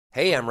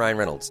Hey, I'm Ryan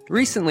Reynolds.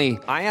 Recently,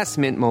 I asked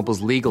Mint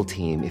Mobile's legal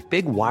team if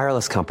big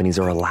wireless companies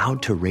are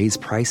allowed to raise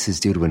prices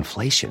due to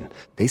inflation.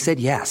 They said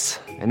yes.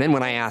 And then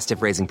when I asked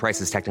if raising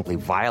prices technically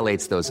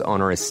violates those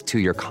onerous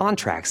two-year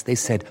contracts, they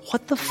said,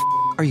 "What the f***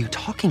 are you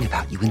talking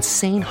about, you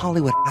insane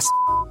Hollywood ass?"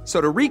 So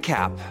to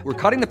recap, we're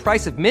cutting the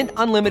price of Mint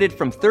Unlimited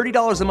from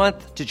 $30 a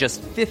month to just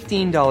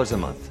 $15 a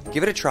month.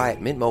 Give it a try at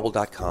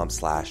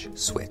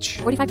mintmobile.com/switch.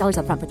 $45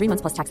 up front for 3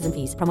 months plus taxes and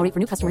fees. Promo rate for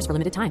new customers for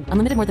limited time.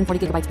 Unlimited more than 40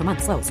 gigabytes per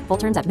month. Slows full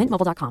terms at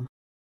mintmobile.com.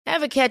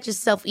 Ever catch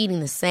yourself eating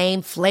the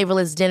same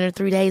flavorless dinner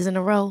 3 days in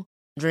a row?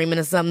 Dreaming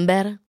of something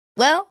better?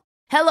 Well,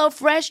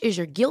 HelloFresh is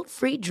your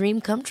guilt-free dream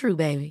come true,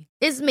 baby.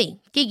 It's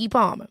me, Keke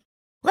Palmer.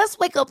 Let's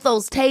wake up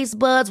those taste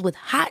buds with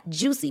hot,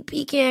 juicy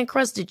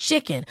pecan-crusted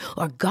chicken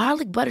or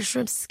garlic butter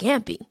shrimp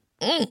scampi.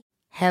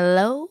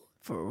 Hello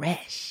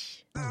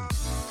Fresh.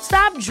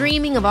 Stop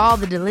dreaming of all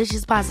the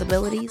delicious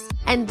possibilities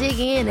and dig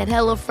in at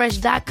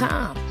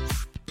HelloFresh.com.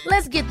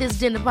 Let's get this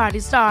dinner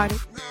party started.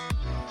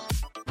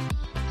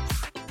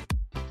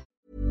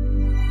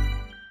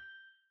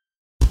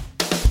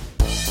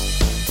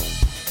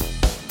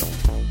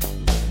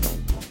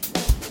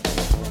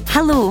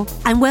 Hello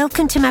and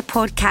welcome to my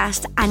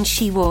podcast, And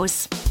She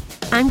Was.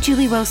 I'm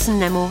Julie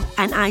Wilson-Nimmo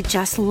and I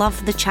just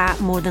love the chat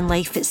more than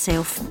life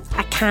itself.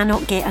 I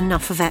cannot get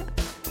enough of it.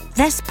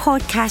 This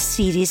podcast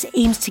series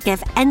aims to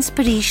give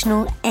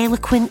inspirational,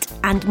 eloquent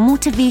and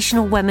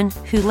motivational women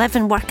who live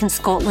and work in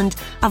Scotland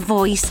a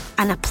voice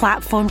and a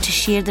platform to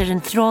share their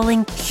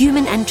enthralling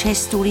human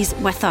interest stories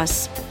with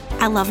us.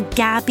 I love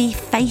gabby,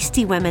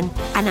 feisty women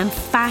and I'm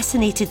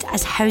fascinated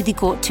as how they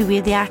got to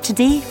where they are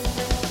today.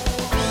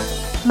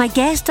 My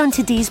guest on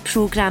today's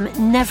programme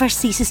never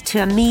ceases to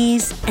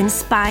amaze,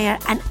 inspire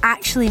and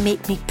actually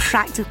make me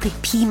practically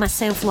pee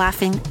myself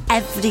laughing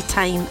every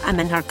time I'm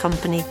in her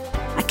company.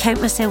 I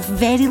count myself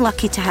very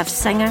lucky to have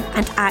singer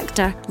and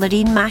actor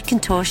Lorraine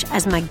McIntosh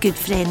as my good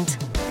friend.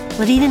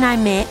 Lorraine and I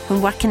met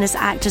when working as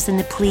actors in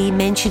the play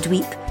Men Should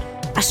Weep.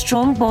 A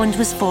strong bond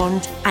was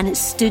formed and it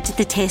stood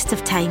the test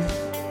of time.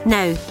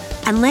 Now,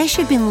 unless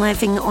you've been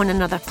living on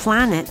another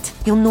planet,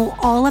 you'll know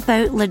all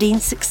about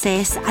Lorraine's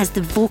success as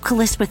the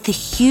vocalist with the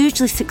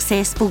hugely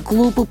successful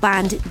global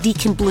band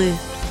Deacon Blue.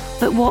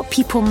 But what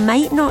people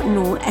might not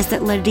know is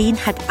that Lorraine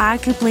had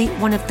arguably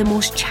one of the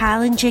most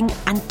challenging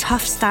and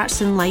tough starts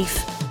in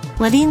life.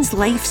 Lorraine's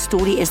life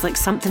story is like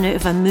something out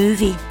of a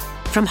movie,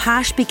 from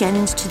harsh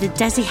beginnings to the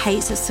dizzy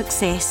heights of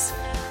success.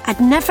 I'd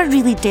never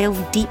really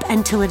delved deep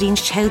into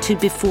Lorraine's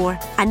childhood before,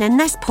 and in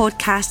this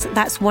podcast,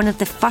 that's one of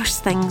the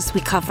first things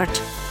we covered.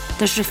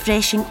 There's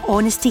refreshing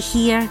honesty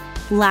here,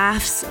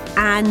 laughs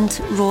and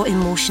raw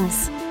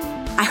emotions.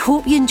 I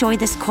hope you enjoy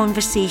this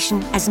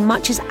conversation as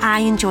much as I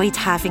enjoyed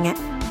having it.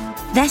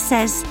 This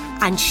is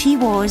And She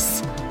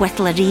Was with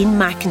Lorraine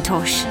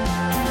McIntosh.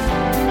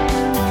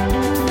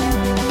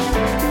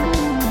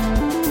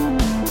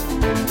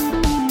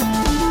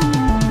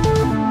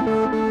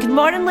 Good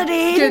morning,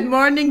 Lorraine. Good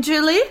morning,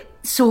 Julie.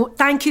 So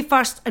thank you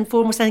first and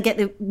foremost, and get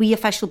the wee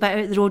official bit out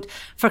of the road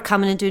for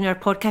coming and doing our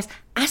podcast.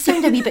 I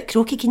sound a wee bit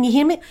croaky, can you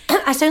hear me?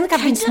 I sound like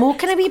I've been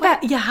smoking a wee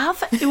bit. You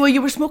have? Well,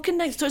 you were smoking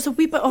next door. It's a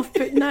wee bit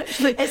off-putting,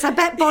 actually. It's a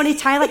bit Bonnie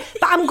Tyler,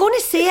 but I'm going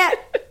to say it.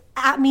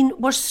 I mean,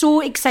 we're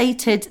so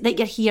excited that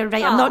you're here,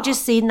 right? I'm not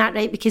just saying that,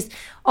 right, because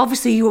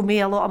obviously you owe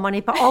me a lot of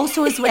money, but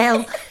also as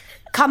well,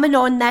 coming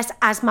on this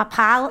as my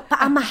pal, but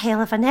I'm a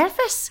hell of a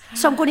nervous,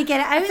 so I'm going to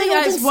get it out. I think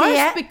it's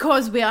worse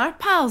because we are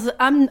pals.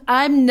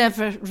 I'm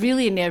never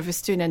really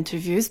nervous doing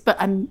interviews, but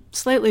I'm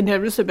slightly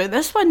nervous about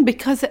this one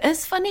because it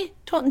is funny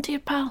talking to your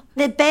pal.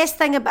 The best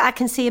thing I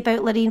can say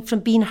about Lorraine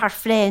from being her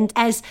friend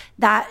is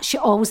that she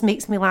always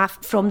makes me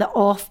laugh from the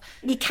off.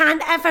 You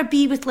can't ever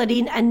be with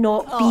Lorraine and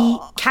not be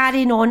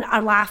carrying on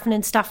or laughing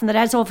and stuff, and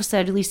there is obviously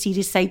a really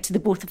serious side to the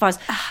both of us,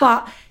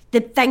 but the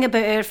thing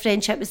about our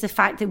friendship is the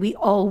fact that we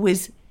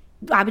always,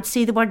 I would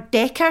say the word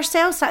deck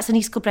ourselves. That's an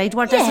East Kilbride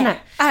word, isn't it?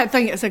 I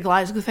think it's a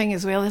Glasgow thing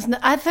as well, isn't it?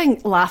 I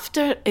think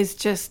laughter is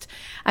just,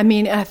 I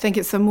think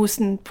it's the most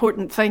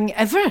important thing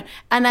ever.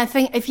 And I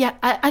think I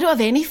don't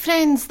have any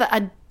friends that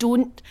I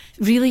don't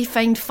really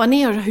find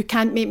funny or who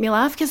can't make me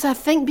laugh, because I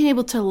think being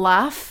able to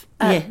laugh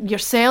at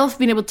yourself,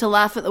 being able to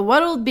laugh at the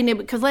world,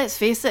 because let's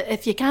face it,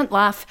 if you can't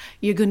laugh,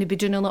 you're going to be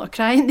doing a lot of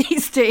crying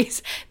these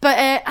days. But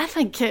I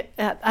think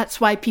that's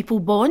why people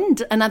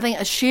bond, and I think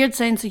a shared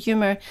sense of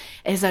humour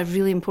is a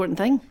really important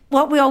thing.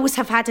 What we always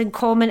have had in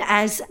common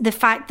is the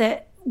fact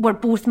that we're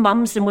both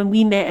mums, and when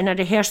we met in a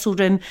rehearsal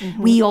room,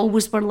 we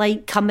always were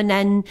like coming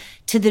in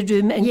to the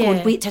room and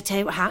going, wait to tell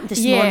you what happened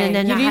this morning.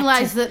 And you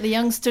realise that the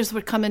youngsters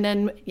were coming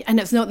in, and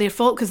it's not their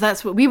fault, because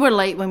that's what we were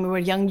like when we were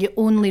young. You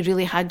only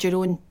really had your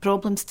own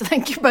problems to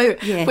think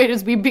about,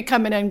 whereas we'd be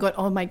coming in going,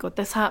 oh my God,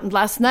 this happened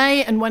last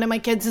night, and one of my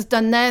kids has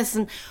done this,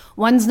 and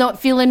one's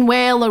not feeling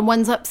well, or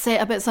one's upset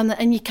about something,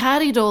 and you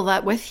carried all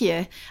that with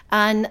you.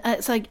 And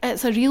it's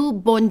a real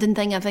bonding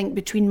thing, I think,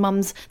 between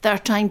mums that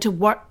are trying to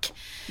work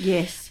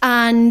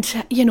and,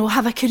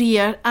 have a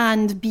career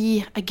and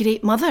be a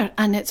great mother.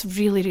 And it's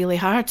really, really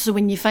hard. So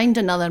when you find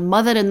another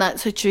mother in that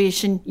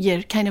situation,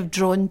 you're kind of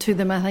drawn to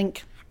them, I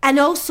think. And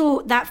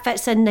also that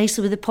fits in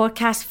nicely with the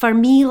podcast. For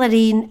me,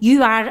 Lorraine,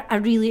 you are a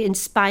really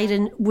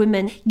inspiring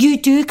woman. You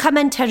do come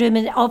into a room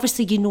and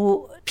obviously, you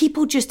know,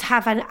 people just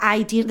have an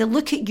idea. They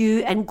look at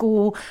you and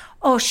go,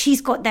 oh, she's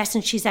got this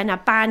and she's in a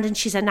band and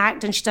she's an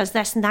actor and she does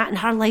this and that and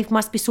her life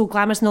must be so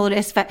glamorous and all the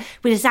rest of it.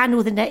 Whereas I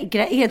know the nitty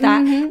gritty of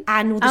that.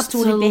 I know the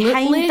story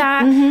behind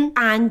that.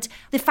 And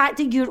the fact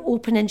that you're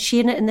open and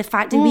sharing it and the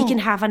fact that we can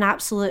have an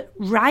absolute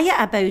riot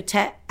about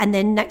it and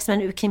then next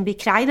minute we can be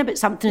crying about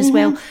something as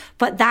well.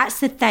 But that's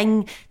the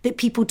thing that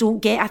people don't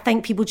get. I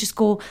think people just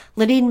go,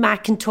 Lorraine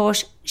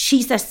McIntosh,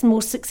 she's this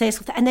most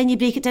successful thing. And then you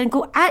break it down and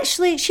go,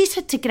 actually, she's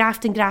had to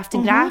graft and graft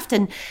and graft.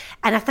 And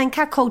I think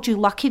I called you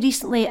lucky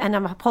recently and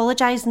I'm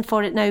apologising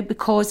for it now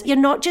because you're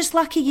not just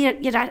lucky,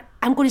 you're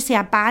I'm going to say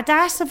a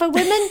badass of a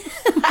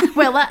woman.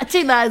 Well, I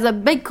take that as a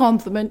big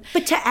compliment.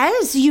 But it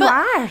is, you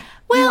are.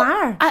 Well, you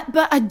are.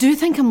 But I do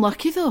think I'm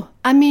lucky though.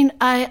 I mean,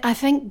 I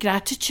think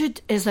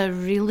gratitude is a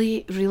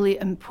really, really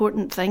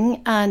important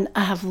thing and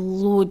I have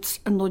loads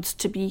and loads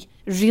to be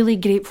really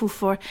grateful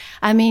for.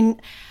 I mean,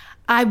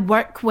 I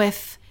work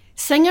with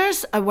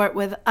singers, I work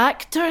with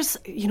actors,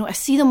 you know, I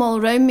see them all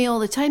around me all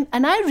the time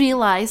and I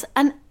realise,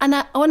 and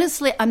I,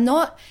 honestly, I'm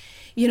not,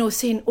 you know,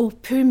 saying, oh,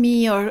 poor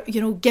me or,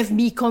 you know, give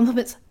me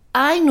compliments.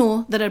 I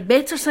know there are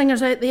better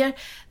singers out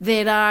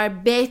there are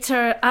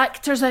better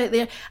actors out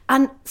there,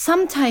 and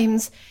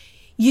sometimes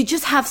you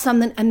just have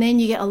something and then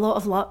you get a lot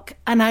of luck.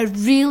 And I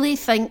really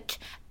think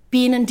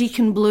being in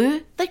Deacon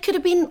Blue, there could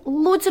have been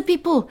loads of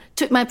people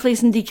took my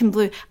place in Deacon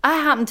Blue. I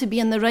happened to be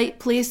in the right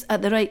place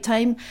at the right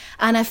time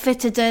and I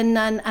fitted in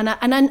and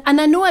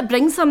I know I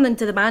bring something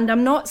to the band.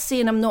 I'm not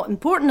saying I'm not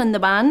important in the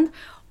band,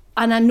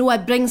 and I know I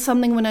bring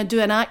something when I do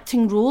an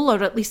acting role,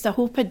 or at least I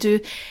hope I do.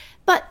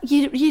 But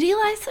you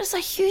realise there's a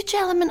huge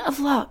element of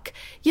luck,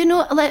 you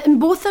know, like in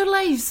both our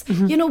lives.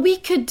 You know, we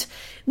could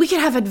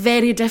have had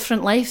very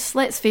different lives,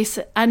 let's face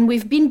it, and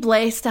we've been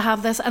blessed to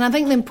have this. And I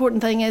think the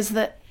important thing is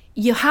that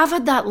you have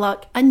had that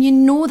luck and you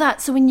know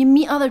that. So when you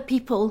meet other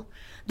people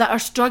that are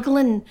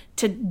struggling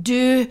to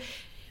do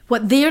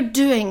what they're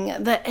doing,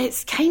 that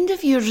it's kind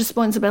of your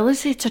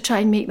responsibility to try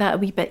and make that a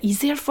wee bit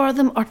easier for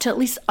them, or to at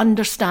least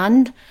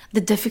understand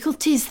the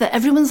difficulties that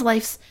everyone's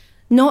life's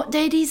not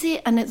dead easy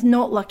and it's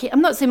not lucky.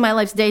 I'm not saying my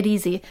life's dead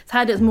easy. It's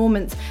had its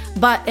moments,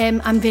 but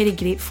I'm very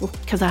grateful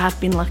because I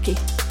have been lucky.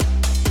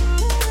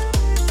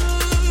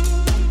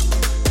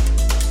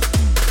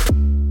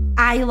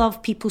 I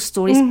love people's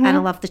stories and I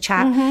love the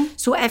chat.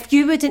 So if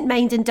you wouldn't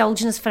mind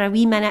indulging us for a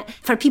wee minute,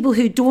 for people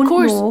who don't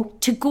know,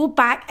 to go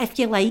back, if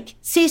you like,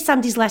 say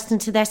somebody's listening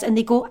to this and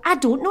they go, I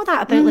don't know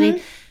that about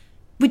Lorraine.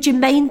 Would you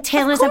mind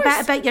telling us a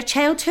bit about your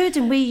childhood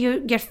and where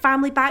your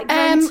family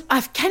background?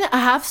 I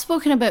have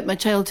spoken about my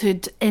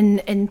childhood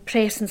in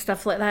press and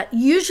stuff like that,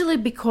 usually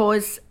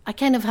because I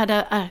kind of had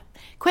a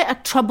quite a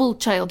troubled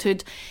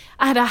childhood.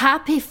 I had a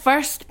happy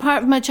first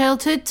part of my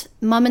childhood.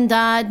 Mum and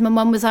dad, my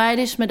mum was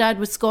Irish, my dad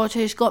was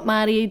Scottish, got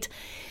married.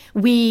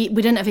 We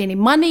didn't have any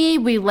money.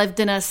 We lived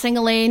in a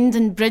single end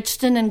in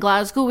Bridgeton in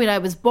Glasgow where I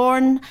was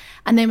born.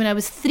 And then when I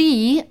was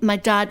 3, my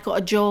dad got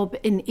a job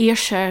in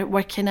Ayrshire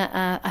working at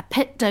a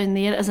pit down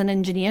there as an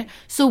engineer.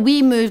 So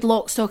we moved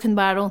lock, stock and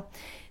barrel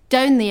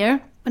down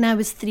there when I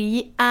was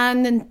 3.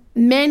 And in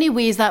many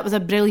ways that was a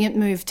brilliant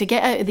move to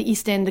get out of the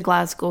East End of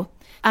Glasgow.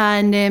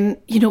 And,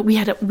 you know, we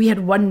had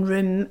one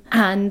room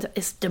and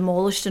it's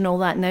demolished and all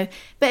that now.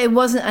 But it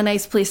wasn't a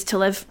nice place to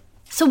live.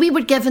 So we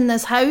were given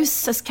this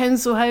house, this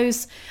council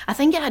house. I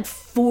think it had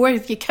 4,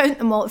 if you count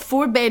them all,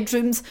 4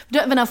 bedrooms. We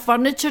don't have enough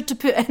furniture to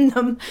put in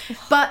them.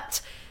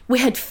 But we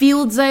had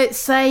fields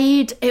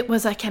outside. It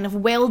was a kind of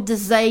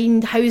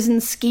well-designed housing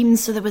scheme,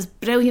 so there was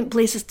brilliant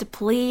places to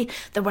play.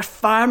 There were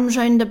farms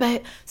round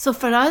about. So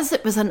for us,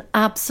 it was an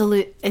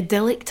absolute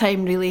idyllic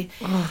time, really.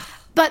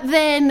 But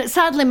then,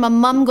 sadly, my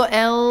mum got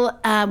ill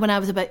when I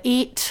was about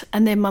 8,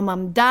 and then my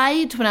mum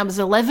died when I was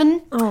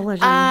 11.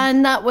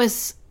 And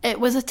it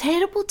was a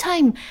terrible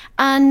time.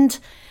 And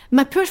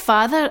my poor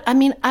father, I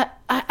mean,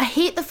 I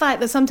hate the fact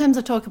that sometimes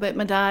I talk about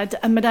my dad,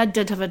 and my dad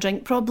did have a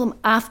drink problem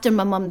after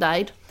my mum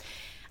died.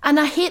 And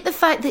I hate the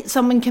fact that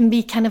someone can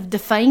be kind of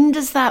defined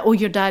as that, oh,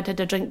 your dad had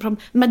a drink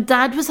problem. My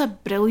dad was a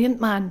brilliant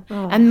man.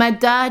 And my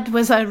dad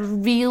was a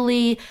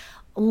really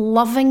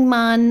loving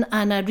man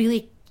and a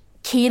really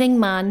caring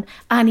man,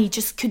 and he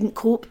just couldn't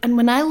cope. And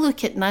when I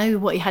look at now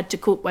what he had to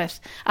cope with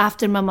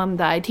after my mum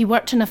died, he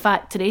worked in a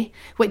factory,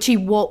 which he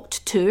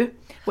walked to,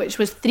 which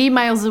was 3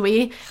 miles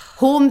away,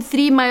 home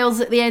 3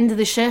 miles at the end of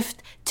the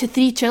shift, to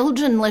 3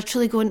 children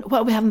literally going, what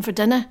are we having for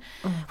dinner?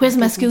 Where's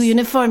my school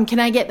uniform? Can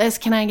I get this?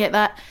 Can I get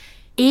that?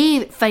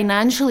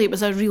 Financially, it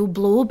was a real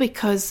blow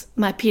because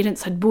my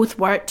parents had both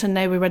worked and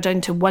now we were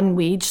down to 1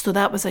 wage, so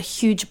that was a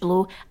huge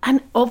blow.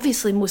 And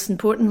obviously, most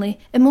importantly,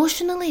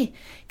 emotionally,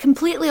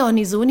 completely on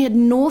his own. He had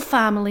no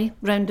family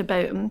round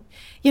about him.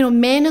 You know,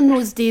 men in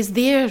those days,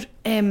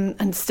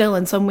 and still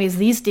in some ways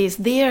these days,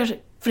 their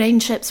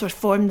friendships were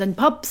formed in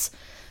pubs.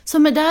 So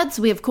my dad's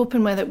way of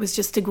coping with it was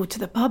just to go to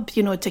the pub,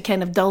 you know, to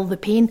kind of dull the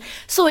pain.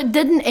 So it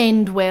didn't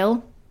end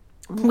well.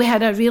 We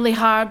had a really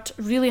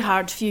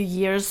hard few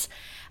years.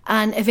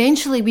 And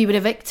eventually we were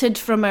evicted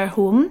from our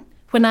home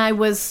when I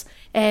was,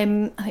 I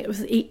think it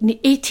was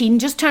 18,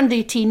 just turned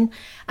 18.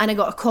 And I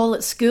got a call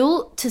at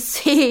school to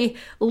say,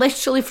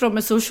 literally from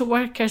a social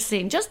worker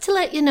saying, just to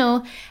let you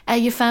know,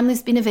 your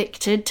family's been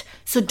evicted,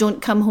 so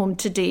don't come home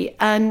today.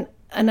 And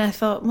I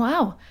thought,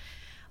 wow,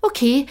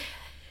 okay.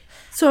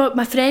 So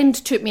my friend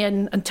took me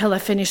in until I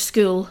finished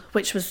school,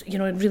 which was,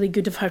 really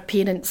good of her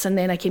parents, and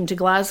then I came to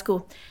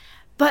Glasgow.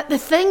 But the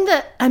thing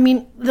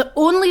the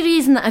only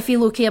reason that I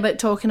feel okay about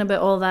talking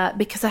about all that,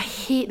 because I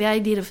hate the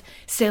idea of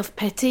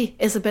self-pity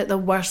is about the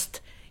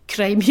worst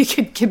crime you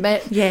could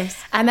commit. Yes.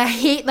 And I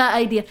hate that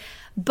idea.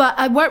 But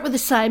I work with the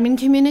Simon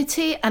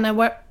community, and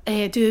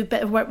I do a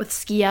bit of work with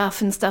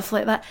SCIAF and stuff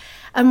like that.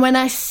 And when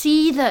I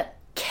see that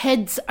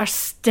kids are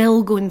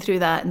still going through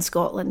that in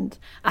Scotland,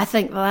 I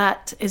think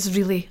that is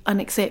really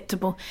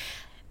unacceptable,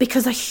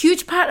 because a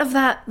huge part of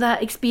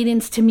that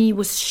experience to me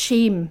was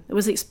shame. It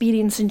was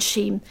experiencing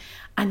shame,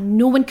 and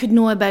no one could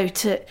know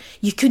about it.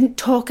 You couldn't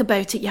talk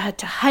about it. You had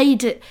to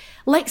hide it,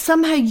 like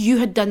somehow you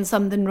had done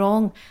something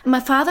wrong. My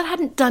father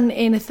hadn't done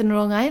anything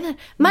wrong either.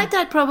 My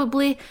dad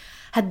probably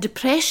had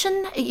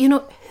depression.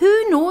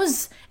 Who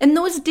knows? In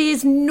those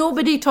days,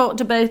 nobody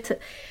talked about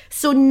it.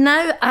 So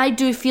now I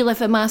do feel,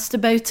 if I'm asked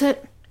about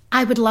it,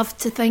 I would love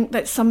to think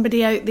that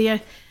somebody out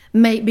there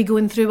might be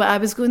going through what I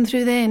was going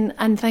through then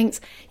and thinks,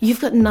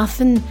 you've got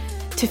nothing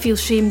to feel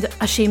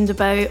ashamed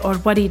about or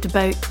worried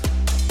about.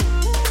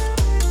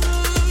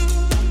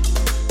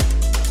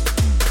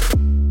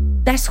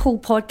 This whole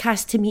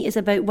podcast to me is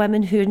about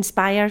women who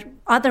inspire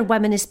other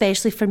women,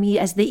 especially for me,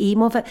 is the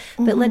aim of it.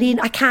 But Lorraine,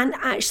 I can't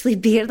actually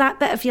bear that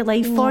bit of your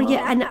life for you.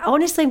 And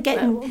honestly, I'm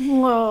getting,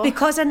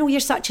 because I know you're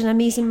such an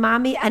amazing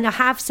mammy, and I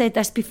have said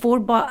this before,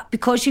 but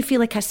because you feel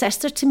like a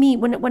sister to me,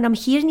 when I'm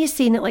hearing you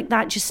saying it like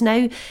that just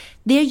now,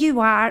 there you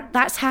are,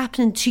 that's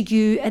happening to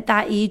you at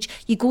that age.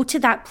 You go to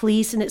that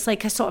place and it's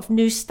like a sort of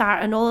new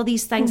start and all of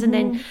these things, and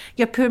then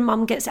your poor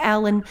mum gets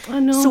ill. And I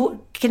know.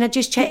 So can I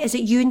just check, is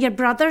it you and your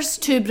brothers?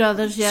 2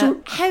 brothers, yeah.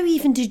 So how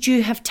even did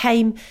you have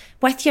time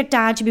with your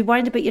dad? You'd be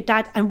worried about your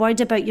dad and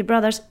worried about your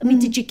brothers. I mean,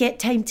 did you get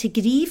time to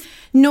grieve?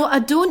 No, I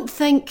don't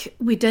think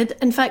we did.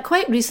 In fact,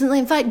 quite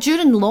recently,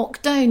 during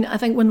lockdown, I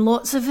think when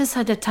lots of us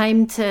had a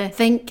time to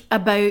think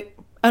about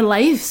our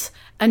lives.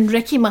 And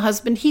Ricky, my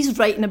husband, he's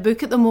writing a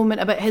book at the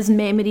moment about his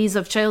memories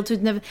of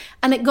childhood.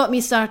 And it got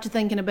me started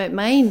thinking about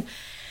mine.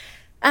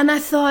 And I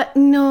thought,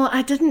 no,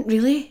 I didn't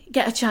really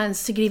get a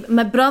chance to grieve.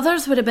 My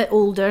brothers were a bit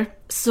older.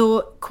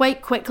 So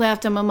quite quickly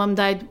after my mum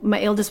died,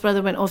 my eldest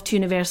brother went off to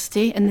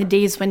university in the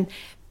days when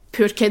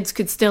poor kids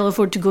could still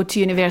afford to go to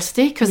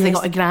university because they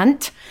got a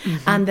grant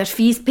and their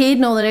fees paid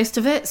and all the rest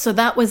of it. So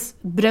that was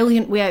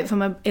brilliant way out for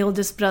my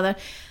eldest brother.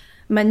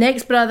 My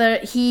next brother,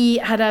 he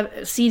had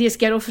a serious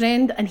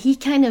girlfriend, and he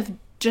kind of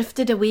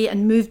drifted away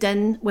and moved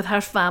in with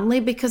her family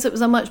because it was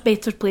a much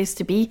better place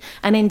to be,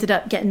 and ended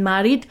up getting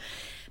married.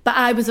 But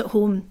I was at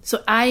home,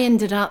 so I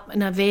ended up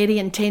in a very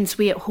intense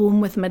way at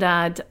home with my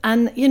dad.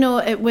 And,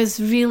 it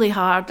was really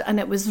hard, and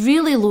it was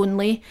really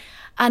lonely,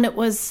 and it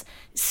was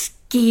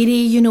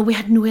scary. We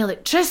had no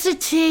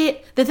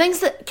electricity. The things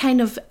that kind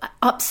of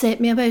upset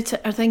me about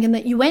it are thinking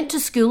that you went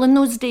to school in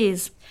those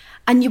days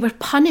and you were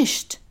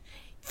punished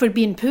for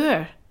being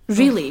poor.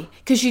 Really,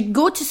 because you'd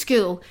go to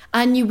school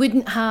and you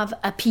wouldn't have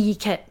a PE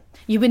kit,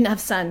 you wouldn't have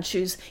sand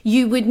shoes,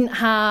 you wouldn't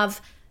have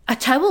a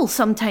towel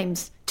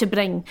sometimes to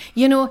bring,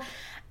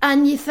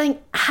 and you think,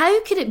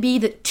 how could it be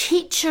that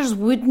teachers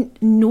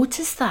wouldn't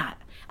notice that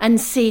and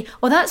say,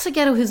 oh, that's a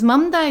girl whose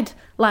mum died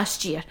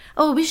last year.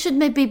 Oh, we should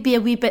maybe be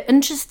a wee bit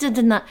interested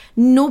in that.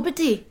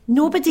 Nobody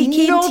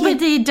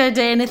did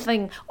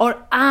anything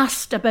or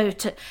asked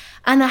about it.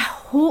 And I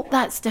hope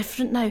that's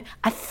different now.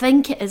 I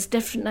think it is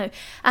different now.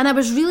 And I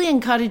was really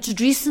encouraged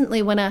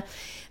recently when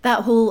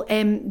that whole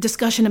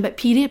discussion about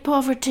period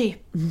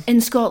poverty in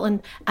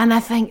Scotland. And I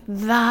think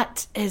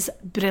that is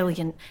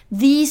brilliant.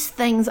 These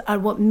things are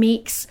what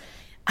makes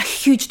a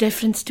huge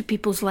difference to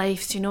people's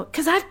lives,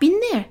 because I've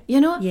been there,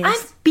 Yes.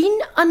 I've been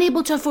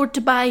unable to afford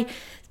to buy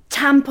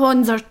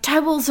tampons or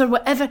towels or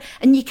whatever,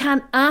 and you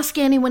can't ask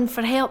anyone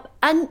for help,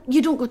 and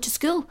you don't go to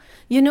school,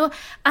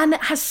 and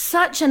it has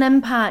such an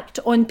impact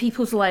on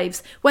people's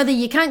lives, whether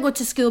you can't go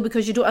to school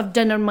because you don't have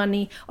dinner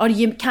money, or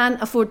you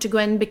can't afford to go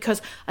in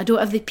because I don't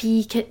have the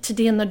PE kit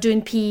today and they're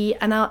doing PE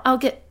and I'll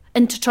get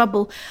into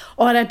trouble,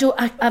 or I've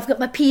got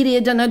my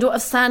period and I don't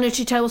have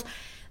sanitary towels.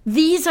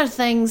 These are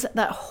things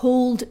that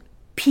hold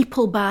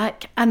people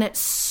back, and it's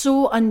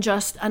so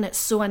unjust and it's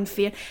so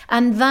unfair.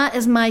 And that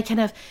is my kind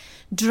of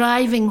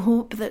driving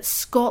hope, that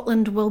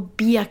Scotland will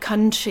be a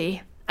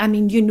country. I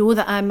mean,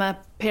 that I'm a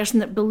person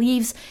that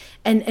believes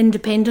in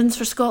independence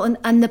for Scotland,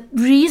 and the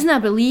reason I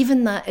believe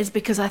in that is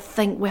because I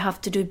think we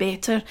have to do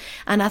better,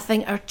 and I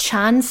think our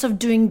chance of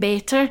doing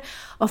better,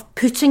 of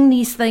putting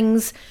these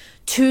things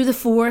to the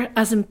fore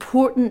as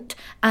important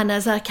and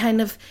as a kind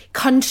of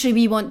country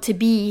we want to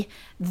be,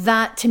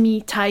 that to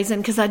me ties in,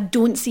 because I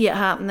don't see it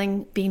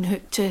happening being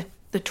hooked to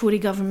the Tory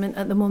government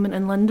at the moment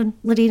in London.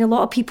 Lorraine, a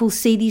lot of people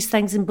say these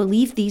things and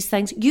believe these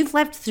things. You've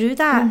lived through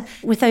that.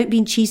 Without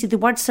being cheesy, the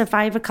word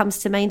survivor comes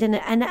to mind, and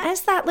it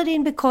is that,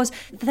 Lorraine, because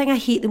the thing I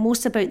hate the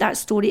most about that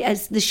story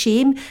is the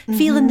shame,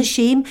 feeling the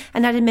shame.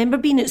 And I remember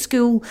being at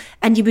school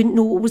and you wouldn't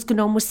know what was going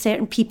on with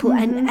certain people,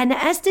 and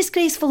it is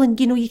disgraceful, and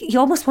you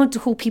almost want to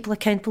hold people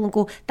accountable and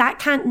go, that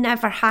can't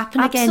never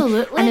happen again.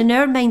 Absolutely. And in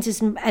our minds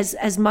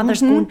as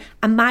mothers going,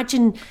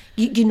 imagine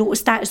you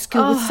noticed that at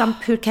school with some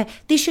poor kid.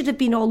 They should have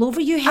been all over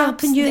you,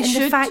 helping you. And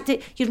the fact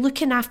that you're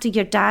looking after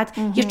your dad,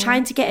 you're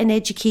trying to get an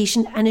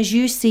education, and as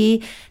you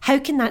say, how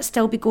can that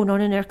still be going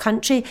on in our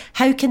country?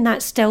 How can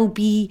that still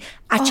be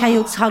a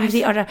child's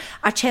hungry or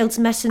a child's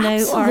missing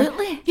out?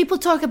 Absolutely. People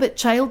talk about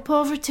child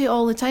poverty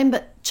all the time,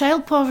 but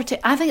child poverty,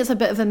 I think it's a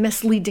bit of a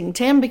misleading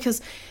term,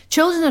 because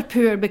children are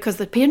poor because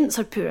their parents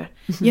are poor,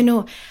 you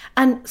know.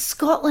 And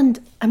Scotland,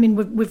 I mean,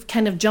 we've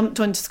kind of jumped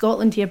onto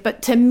Scotland here,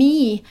 but to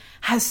me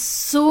has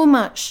so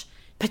much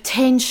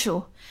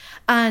potential,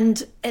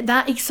 and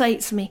that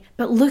excites me.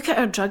 But look at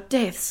our drug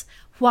deaths.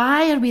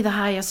 Why are we the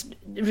highest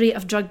rate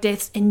of drug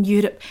deaths in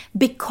Europe?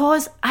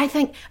 Because I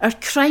think our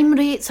crime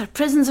rates, our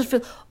prisons are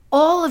full.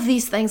 All of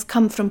these things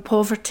come from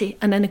poverty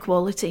and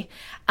inequality.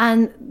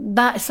 And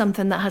that is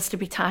something that has to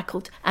be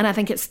tackled. And I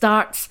think it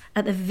starts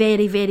at the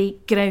very, very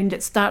ground.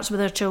 It starts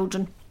with our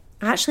children.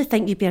 I actually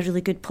think you'd be a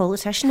really good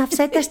politician. I've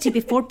said this to you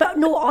before, but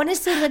no,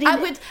 honestly, Lorraine, I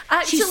would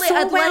actually. She's so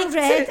I'd well like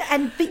read,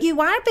 to. but you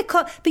are,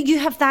 but you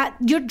have that.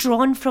 You're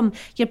drawn from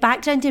your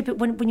background there. But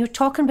when you're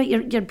talking about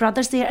your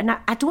brothers there, and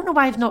I don't know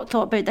why I've not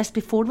thought about this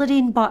before,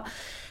 Lorraine, but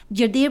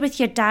you're there with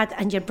your dad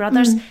and your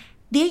brothers.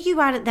 There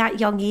you are at that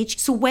young age.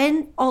 So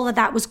when all of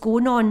that was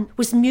going on,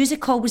 was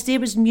music always there?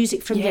 Was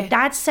music from your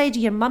dad's side or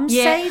your mum's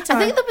side? I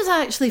think that was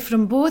actually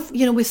from both.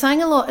 You know, we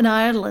sang a lot in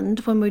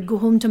Ireland when we'd go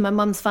home to my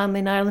mum's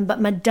family in Ireland,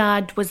 but my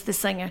dad was the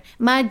singer.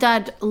 My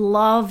dad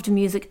loved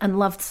music and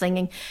loved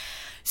singing.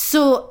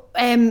 So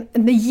in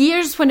the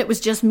years when it was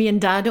just me and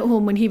dad at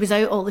home, when he was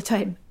out all the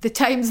time, the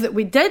times that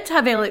we did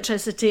have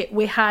electricity,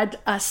 we had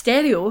a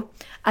stereo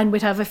and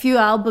we'd have a few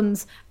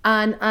albums,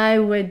 and I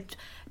would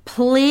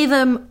play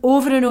them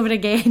over and over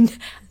again,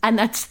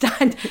 and I'd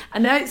stand,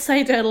 and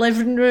outside our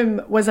living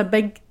room was a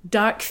big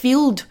dark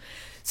field.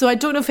 So I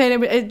don't know if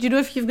anybody, do you know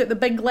if you've got the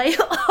big light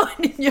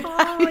on in your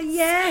house? Oh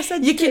yes,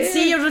 you can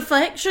see your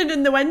reflection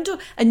in the window,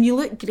 and you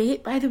look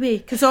great, by the way,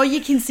 because all you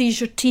can see is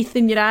your teeth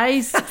and your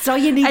eyes. That's all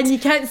you need, and you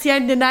can't see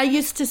anything. And I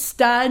used to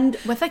stand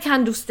with a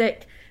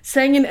candlestick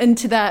singing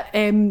into that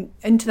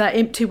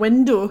empty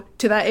window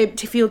to that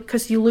empty field,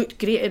 because you looked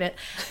great in it.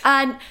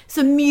 And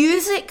so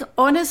music,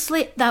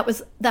 honestly, that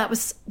was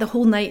the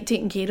whole night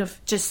taken care of,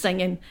 just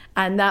singing,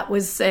 and that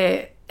was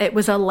it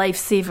was a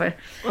lifesaver.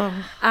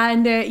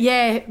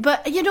 And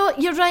but you know,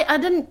 you're right, I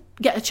didn't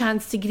get a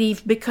chance to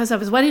grieve because I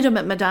was worried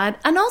about my dad,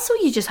 and also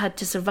you just had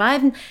to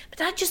survive. And my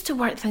dad used to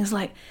work things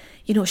like,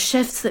 you know,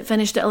 shifts that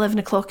finished at 11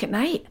 o'clock at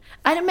night.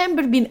 I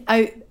remember being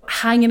out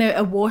hanging out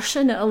a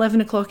washing at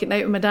 11 o'clock at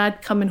night with my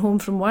dad coming home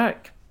from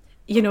work,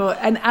 you know,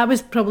 and I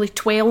was probably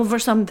 12 or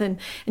something,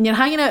 and you're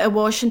hanging out a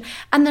washing,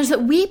 and there's a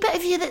wee bit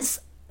of you there's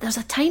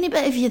a tiny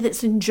bit of you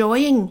that's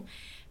enjoying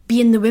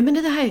being the woman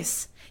of the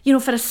house. You know,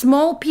 for a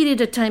small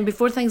period of time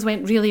before things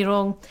went really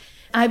wrong,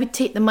 I would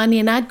take the money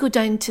and I'd go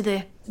down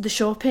to the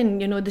shopping,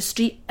 you know, the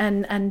street,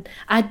 and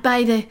I'd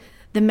buy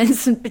the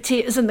mince and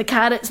potatoes and the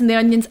carrots and the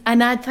onions,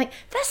 and I'd think,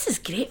 this is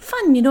great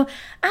fun, you know.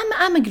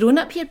 I'm a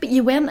grown-up here, but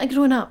you weren't a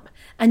grown-up,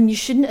 and you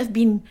shouldn't have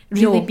been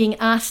really being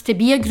asked to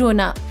be a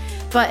grown-up.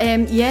 But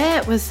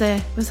it was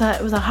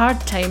a hard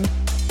time.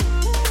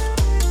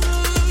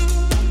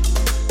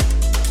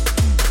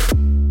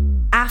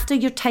 After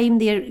your time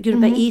there, you're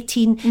about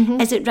 18.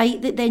 Is it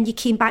right that then you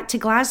came back to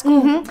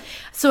Glasgow?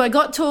 So I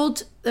got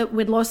told that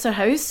we'd lost our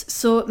house.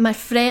 So my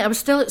friend, I was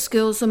still at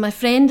school, so my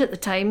friend at the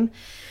time,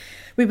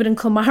 we were in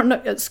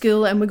Kilmarnock at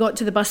school, and we got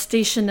to the bus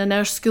station, and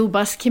our school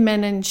bus came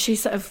in, and she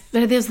sort of,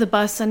 there's the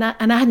bus, and I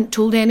hadn't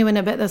told anyone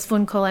about this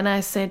phone call, and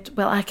I said,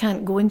 well, I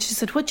can't go. And she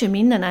said, what do you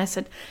mean? And I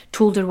said,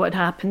 told her what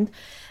had happened,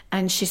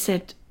 and she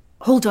said,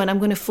 hold on, I'm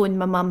going to phone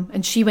my mum.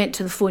 And she went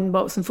to the phone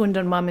box and phoned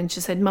her mum, and she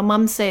said, my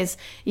mum says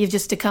you've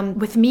just to come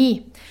with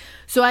me.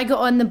 So I got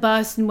on the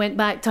bus and went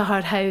back to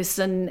her house,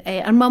 and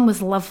her mum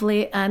was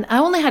lovely, and I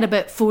only had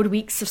about 4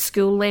 weeks of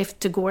school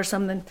left to go or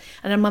something,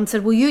 and her mum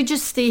said, will you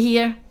just stay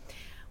here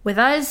with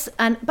us?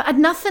 But I'd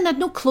nothing, I'd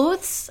no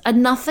clothes, I'd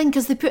nothing,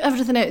 because they put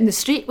everything out in the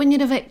street when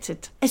you're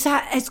evicted. Is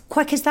that as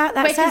quick as that?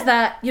 That's quick as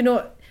that, you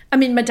know. I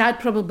mean, my dad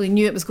probably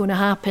knew it was going to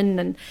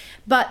happen,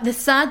 but the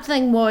sad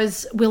thing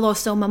was we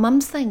lost all my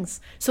mum's things.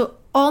 So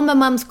all my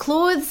mum's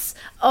clothes,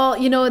 all,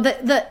 you know,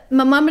 that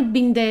my mum had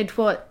been dead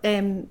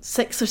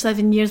 6 or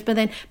 7 years by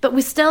then, but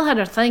we still had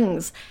our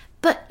things.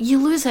 But you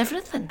lose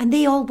everything. And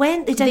they all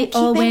went. They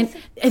all went.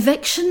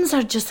 Evictions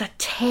are just a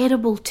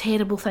terrible,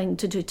 terrible thing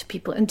to do to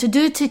people, and to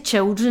do to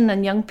children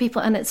and young people,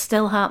 and it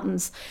still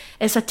happens.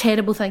 It's a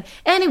terrible thing.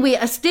 Anyway,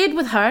 I stayed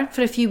with her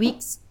for a few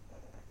weeks.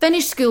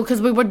 finished school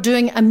because we were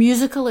doing a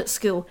musical at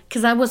school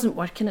because I wasn't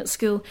working at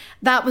school.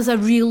 That was a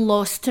real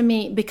loss to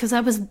me because I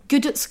was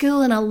good at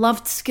school and I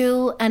loved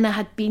school and I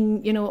had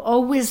been,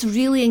 always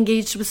really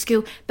engaged with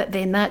school. But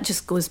then that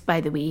just goes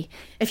by the way.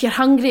 If you're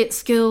hungry at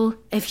school,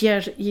 if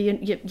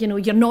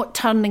you're not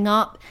turning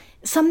up,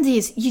 some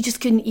days you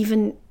just couldn't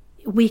even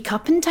wake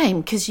up in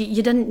time because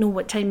you didn't know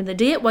what time of the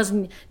day it was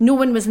and no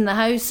one was in the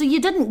house, so you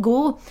didn't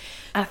go.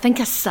 I think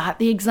I sat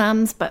the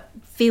exams but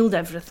failed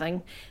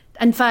everything.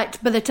 In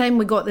fact, by the time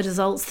we got the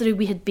results through,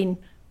 we had been,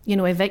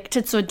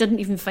 evicted, so I didn't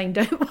even find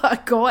out what I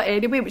got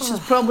anyway, which was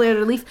probably a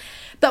relief.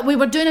 But we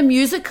were doing a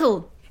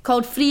musical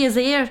called Free as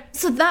Air.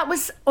 So that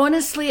was,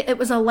 honestly, it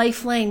was a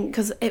lifeline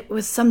because it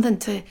was something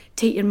to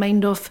take your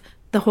mind off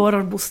the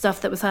horrible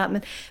stuff that was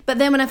happening. But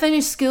then when I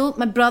finished school,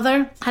 my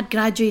brother had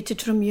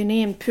graduated from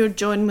uni and poor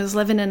John was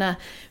living in a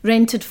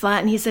rented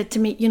flat, and he said to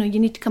me, you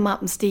need to come up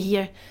and stay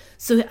here.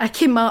 So I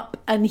came up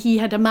and he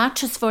had a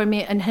mattress for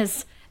me in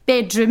his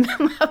bedroom.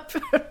 My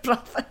poor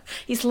brother,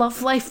 his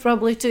love life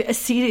probably took a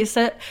serious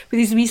hit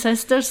with his wee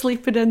sister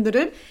sleeping in the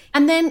room.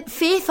 And then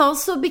faith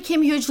also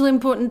became hugely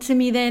important to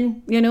me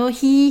then.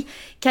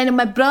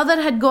 My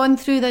brother had gone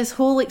through this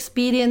whole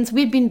experience.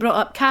 We'd been brought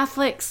up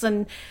Catholics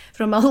and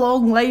from a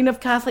long line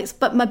of Catholics,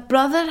 but my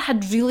brother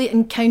had really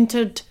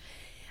encountered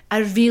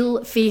a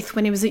real faith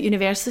when he was at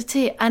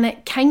university, and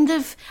it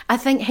I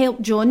think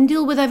helped John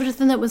deal with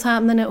everything that was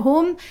happening at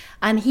home,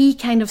 and he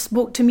kind of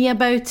spoke to me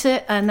about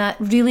it, and that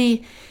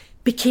really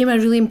became a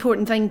really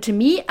important thing to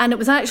me. And it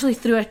was actually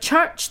through a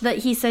church that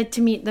he said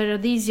to me, there are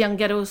these young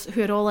girls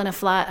who are all in a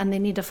flat and they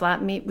need a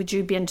flatmate, would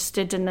you be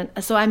interested in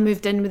it? So I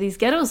moved in with these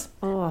girls,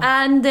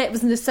 and it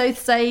was in the south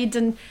side,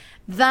 and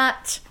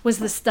that was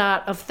the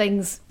start of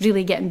things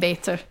really getting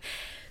better.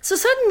 So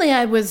suddenly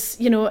I was,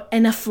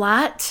 in a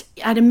flat.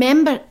 I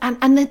remember,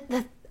 and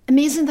the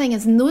amazing thing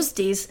is in those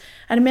days,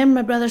 I remember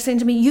my brother saying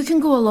to me, you can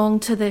go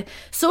along to the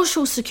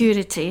social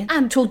security.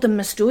 I told them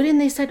my story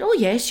and they said, oh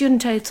yes, you're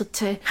entitled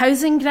to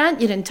housing grant,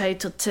 you're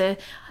entitled to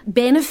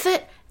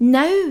benefit.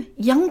 Now,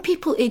 young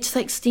people aged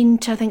 16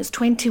 to I think it's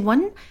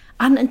 21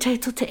 aren't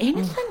entitled to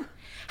anything.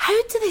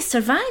 How do they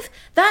survive?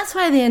 That's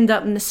why they end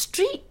up in the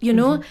street,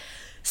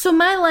 So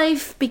my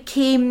life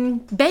became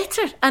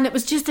better, and it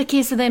was just a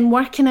case of then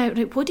working out,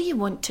 right, what do you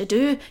want to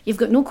do? You've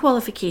got no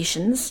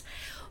qualifications.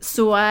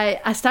 So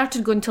I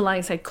started going to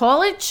Langside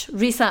College,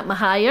 resat my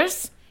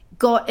hires,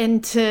 got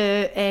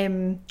into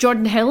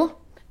Jordan Hill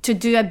to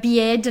do a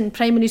B.Ed in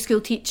primary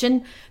school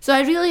teaching. So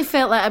I really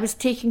felt like I was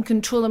taking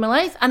control of my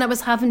life and I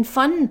was having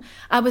fun.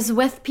 I was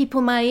with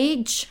people my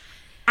age.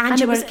 And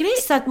you it was were great.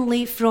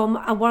 Suddenly from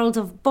a world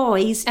of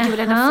boys, you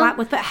were in a flat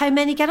with, but how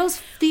many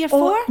girls? 3 or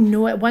 4?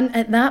 No,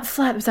 at that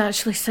flat it was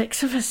actually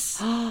 6 of us.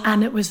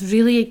 And it was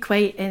really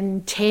quite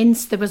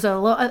intense. There was a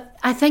lot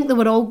I think they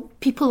were all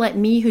people like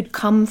me who'd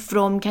come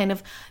from kind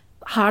of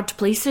hard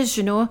places,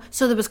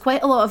 So there was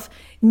quite a lot of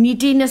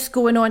neediness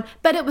going on.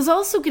 But it was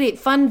also great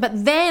fun.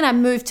 But then I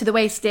moved to the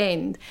West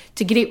End,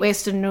 to Great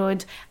Western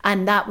Road.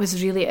 And that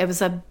was it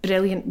was a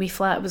brilliant wee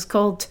flat. It was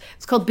called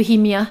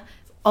Bohemia.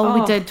 All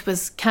we did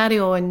was carry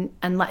on,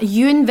 and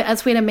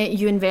that's where I met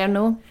Ewan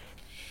Verno,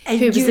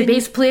 who was the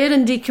bass player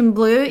in Deacon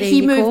Blue.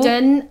 He moved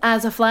in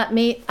as a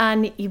flatmate,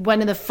 and one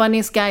of the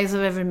funniest guys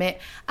I've ever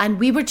met. And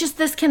we were just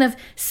this kind of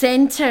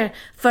centre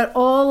for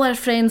all our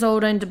friends all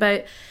round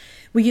about.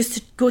 We used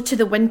to go to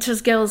the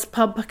Winters Girls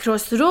pub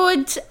across the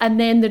road, and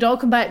then they'd all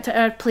come back to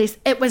our place.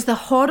 It was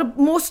the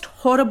most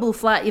horrible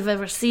flat you've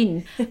ever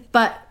seen,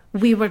 but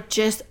we were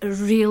just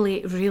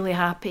really, really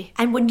happy.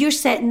 And when you're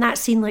setting that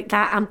scene like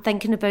that, I'm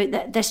thinking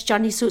about this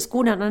journey. So it's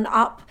going on and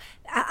up.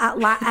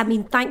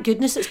 Thank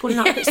goodness it's going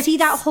on up. But see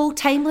that whole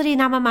time, Lorraine,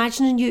 I'm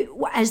imagining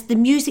you, as the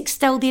music's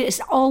still there,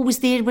 it's always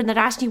there when they're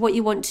asking you what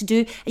you want to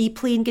do. Are you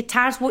playing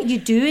guitars? What are you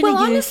doing? Well,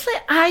 honestly,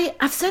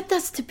 I've said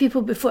this to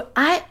people before.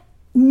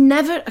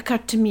 Never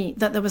occurred to me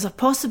that there was a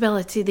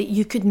possibility that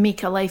you could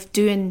make a life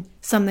doing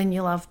something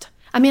you loved.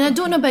 I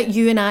don't know about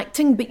you in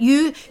acting, but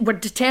you were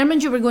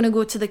determined you were going to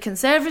go to the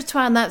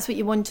conservatoire and that's what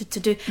you wanted to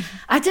do. Mm-hmm.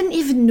 I didn't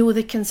even know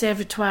the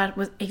conservatoire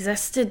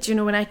existed,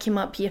 when I came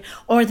up here,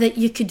 or that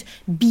you could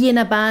be in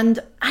a band.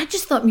 I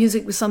just thought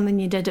music was something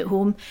you did at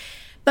home.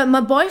 But my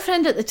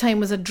boyfriend at the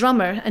time was a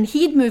drummer and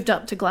he'd moved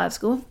up to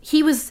Glasgow.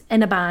 He was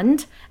in a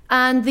band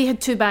and they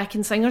had 2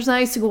 backing singers, and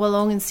I used to go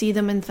along and see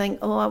them and think,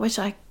 oh, I wish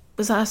I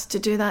was asked to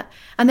do that.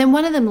 And then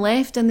one of them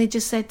left and they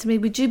just said to me,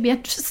 would you be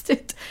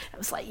interested? I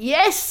was like,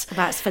 yes.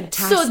 That's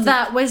fantastic. So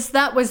that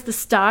was the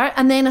start.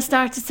 And then I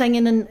started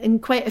singing in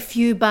quite a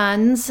few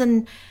bands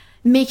and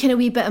making a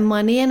wee bit of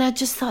money, and I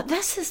just thought,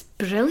 this is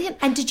brilliant.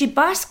 And did you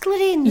busk,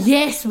 Lorraine?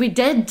 Yes, we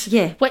did.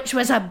 Yeah. Which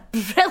was a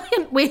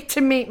brilliant way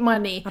to make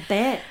money. I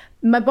bet.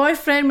 My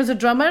boyfriend was a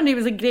drummer and he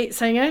was a great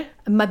singer.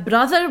 My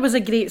brother was a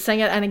great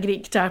singer and a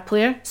great guitar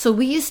player. So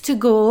we used to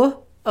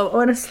go...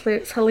 Oh, honestly,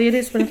 it's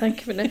hilarious when I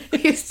think of it now. We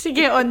used to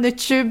get on the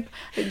tube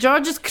at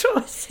George's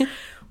Cross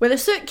with a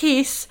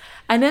suitcase,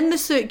 and in the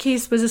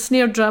suitcase was a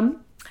snare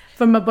drum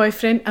for my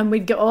boyfriend, and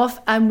we'd get off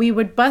and we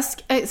would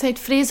busk outside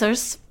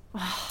Fraser's.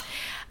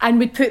 And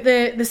we'd put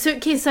the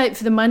suitcase out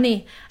for the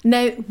money.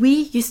 Now, we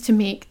used to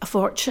make a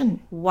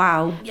fortune.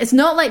 Wow. It's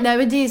not like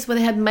nowadays where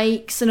they had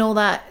mics and all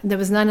that. There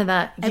was none of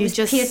that. It was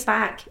pared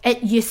back.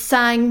 You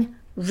sang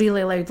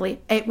really loudly.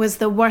 It was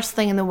the worst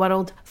thing in the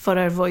world for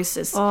our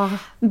voices.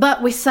 Oh.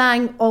 But we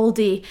sang all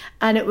day,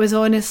 and it was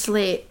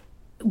honestly,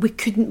 we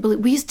couldn't believe.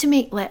 We used to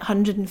make like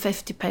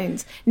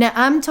 £150. Now,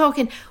 I'm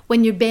talking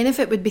when your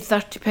benefit would be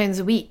 £30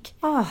 a week.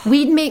 Oh.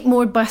 We'd make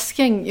more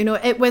busking. You know,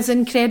 it was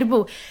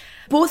incredible.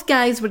 Both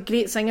guys were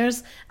great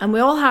singers, and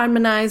we all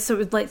harmonised, so it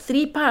was like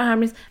 3-part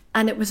harmonies,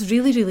 and it was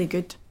really, really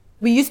good.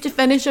 We used to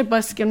finish our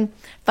busking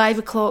 5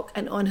 o'clock,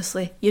 and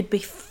honestly, you'd be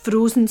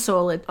frozen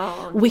solid.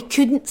 Oh, no. We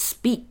couldn't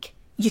speak.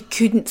 You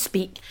couldn't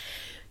speak.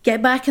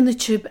 Get back in the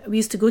tube. We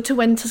used to go to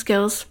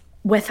Winterskills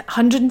with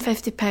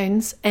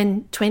 £150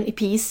 in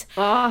 20p's.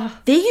 Oh.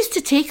 They used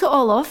to take it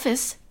all off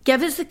us,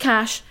 give us the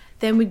cash,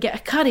 then we'd get a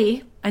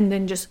curry, and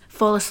then just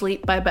fall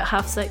asleep by about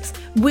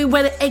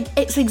 6:30.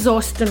 It's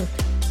exhausting.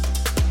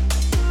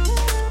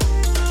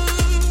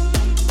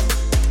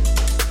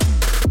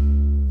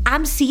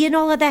 I'm seeing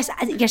all of this.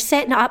 You're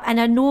setting it up, and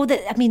I know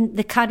that, I mean,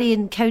 the curry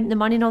and counting the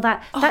money and all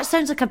that, that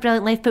sounds like a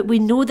brilliant life, but we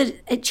know that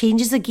it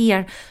changes a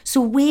gear. So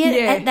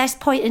where, at this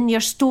point in your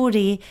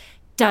story,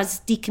 does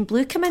Deacon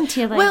Blue come into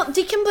your life? Well,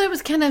 Deacon Blue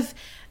was kind of,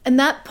 in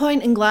that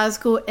point in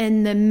Glasgow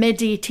in the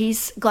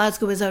mid-80s,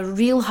 Glasgow was a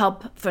real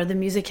hub for the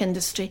music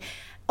industry.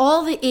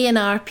 All the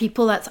A&R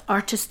people, that's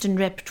artists and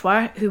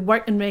repertoire, who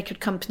work in record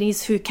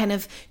companies, who kind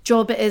of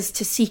job it is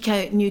to seek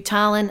out new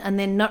talent and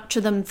then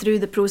nurture them through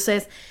the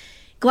process.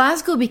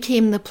 Glasgow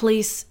became the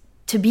place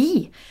to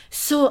be.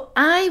 So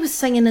I was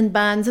singing in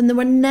bands, and they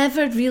were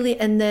never really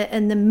in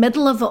the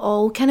middle of it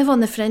all, kind of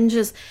on the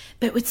fringes,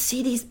 but would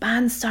see these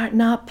bands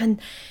starting up, and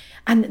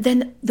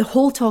then the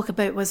whole talk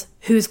about was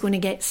who's going to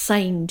get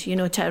signed, you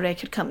know, to a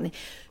record company.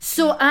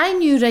 So I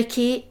knew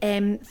Ricky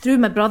through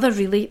my brother,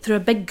 really, through a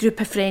big group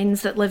of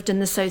friends that lived in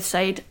the south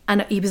side,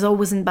 and he was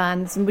always in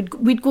bands, and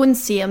we'd go and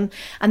see him,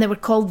 and they were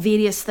called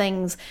various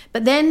things.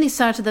 But then they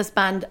started this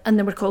band, and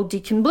they were called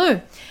Deacon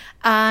Blue,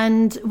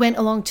 and went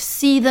along to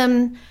see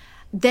them.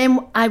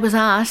 Then I was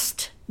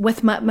asked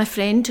with my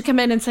friend to come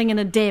in and sing in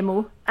a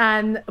demo,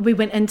 and we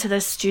went into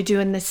this studio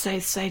in the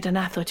south side, and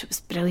I thought it was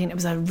brilliant. It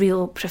was a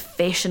real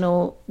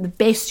professional, the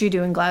best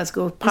studio in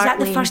Glasgow. Was that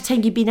the first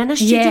time you'd been in a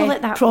studio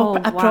like that?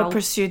 A proper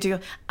studio,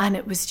 and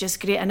it was just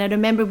great. And I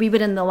remember we were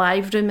in the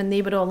live room, and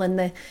they were all in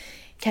the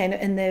kind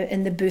of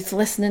in the booth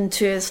listening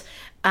to us,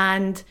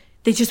 and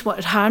they just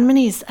wanted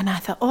harmonies, and I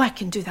thought, I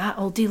can do that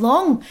all day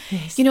long.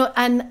 Yes. You know,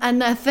 and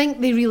I think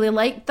they really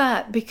liked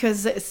that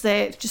because it's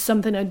just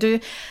something I do.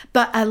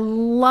 But I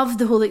loved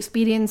the whole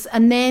experience.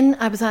 And then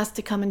I was asked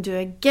to come and do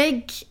a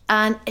gig,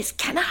 and it's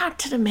kind of hard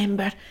to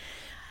remember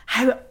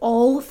how it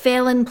all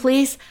fell in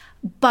place.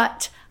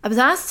 But I was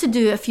asked to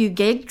do a few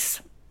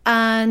gigs,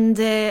 and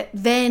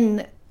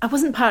then I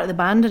wasn't part of the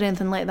band or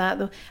anything like that,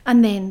 though.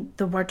 And then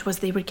the word was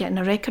they were getting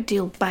a record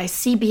deal by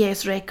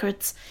CBS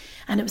Records,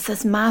 and it was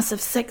this massive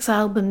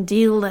 6-album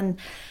deal, and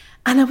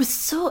it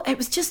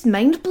was just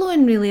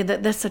mind-blowing, really,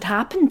 that this had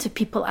happened to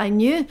people I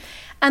knew.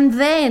 And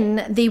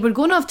then they were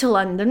going off to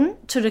London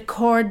to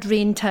record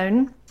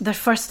Raintown, their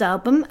first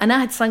album, and I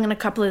had sung in a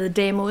couple of the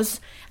demos,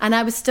 and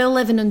I was still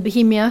living in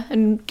Bohemia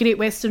in Great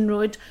Western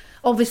Road.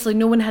 Obviously,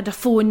 no one had a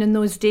phone in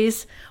those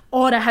days,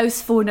 or a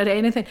house phone or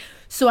anything.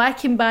 So I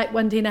came back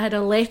one day and I had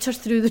a letter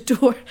through the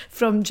door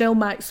from Jill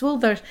Maxwell,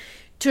 their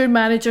tour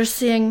manager,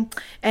 saying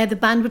the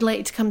band would like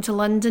you to come to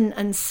London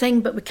and sing,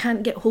 but we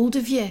can't get hold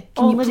of you.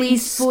 Can you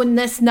please phone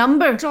this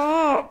number?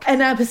 Stop.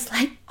 And I was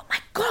like, oh my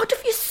God,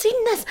 have you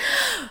seen this?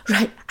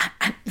 Right,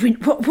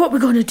 what are we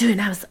going to do?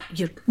 And I was,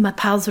 my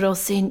pals were all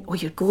saying,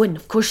 you're going,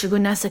 of course you're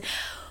going. And I said,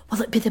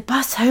 will it be the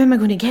bus? How am I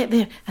going to get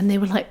there? And they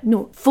were like,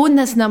 no, phone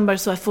this number.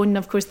 So I phoned, and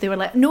of course they were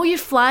like, no, you're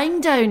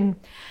flying down.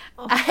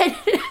 I had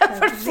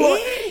never flown.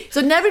 So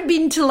never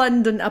been to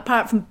London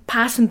apart from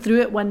passing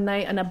through it one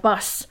night on a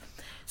bus.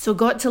 So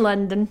got to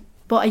London,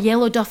 bought a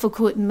yellow duffel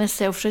coat in Miss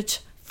Selfridge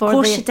for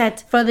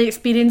the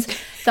experience,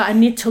 that I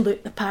need to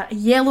look the part. A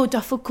yellow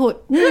duffel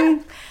coat.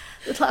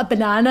 It's like a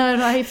banana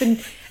arriving.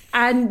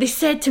 And they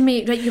said to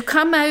me, right, you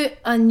come out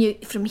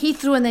from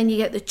Heathrow, and then you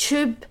get the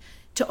tube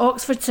to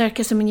Oxford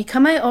Circus. And when you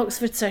come out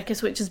Oxford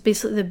Circus, which is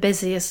basically the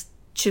busiest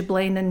tube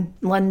line in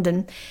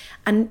London,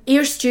 and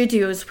Air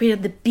Studios, where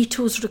the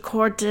Beatles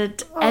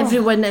recorded,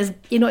 everyone is,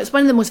 it's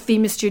one of the most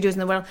famous studios in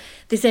the world.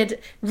 They said,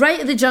 right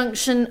at the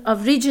junction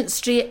of Regent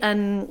Street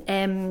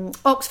and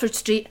Oxford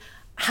Street,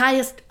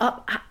 highest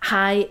up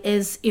high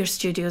is Air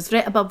Studios,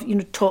 right above,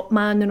 Top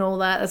Man and all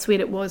that. That's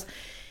where it was.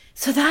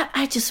 So that,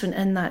 I just went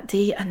in that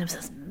day, and there was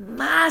this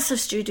massive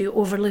studio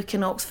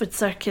overlooking Oxford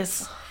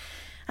Circus.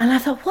 And I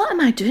thought, what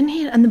am I doing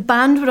here? And the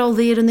band were all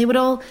there, and they were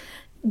all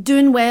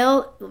doing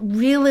well,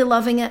 really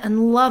loving it,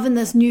 and loving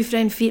this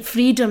newfound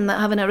freedom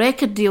that having a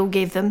record deal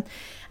gave them.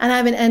 And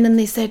I went in, and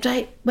they said,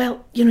 right,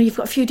 well, you've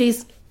got a few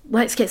days,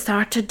 let's get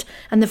started.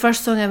 And the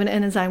first song I went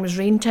in and sang was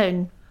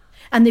Raintown.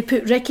 And they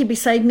put Ricky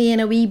beside me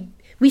in a wee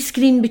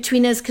screen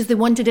between us because they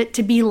wanted it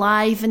to be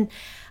live. And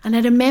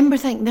I remember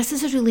thinking, this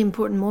is a really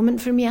important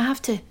moment for me. I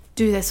have to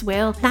do this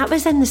well. That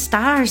was in the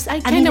stars. I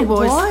kind of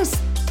was.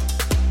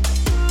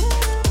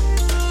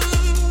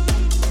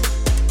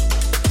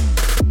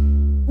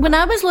 When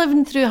I was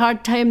living through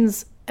hard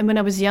times and when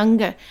I was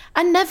younger,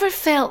 I never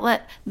felt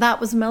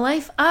that was my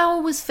life. I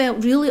always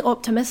felt really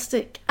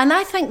optimistic. And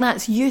I think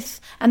that's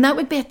youth. And that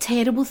would be a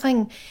terrible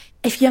thing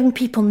if young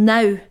people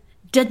now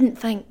didn't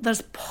think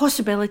there's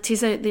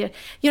possibilities out there.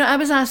 You know, I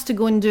was asked to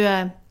go and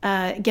do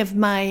give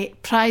my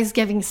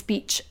prize-giving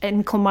speech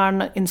in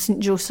Kilmarnock in St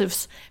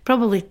Joseph's,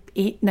 probably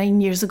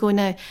 8-9 years ago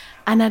now.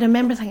 And I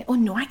remember thinking, oh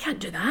no, I can't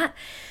do that.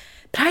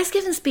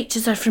 Prize-giving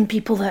speeches are from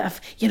people that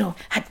have, you know,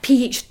 had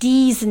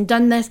PhDs and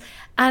done this.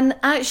 And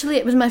actually,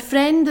 it was my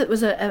friend that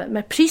was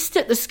my priest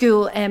at the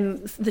school,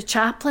 the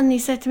chaplain. He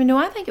said to me, no,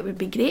 I think it would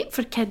be great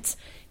for kids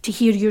to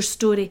hear your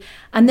story.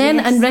 And then,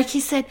 and Ricky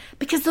said,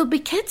 because there'll be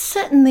kids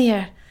sitting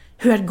there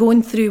who are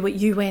going through what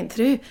you went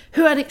through,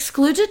 who are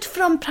excluded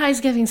from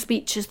prize-giving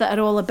speeches that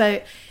are all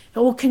about,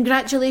 oh,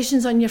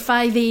 congratulations on your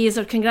 5 A's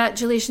or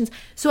congratulations.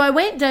 So I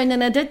went down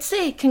and I did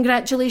say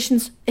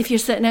congratulations if you're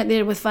sitting out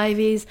there with 5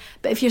 A's.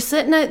 But if you're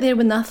sitting out there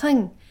with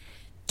nothing,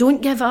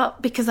 don't give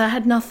up, because I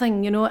had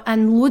nothing, you know,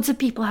 and loads of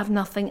people have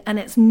nothing. And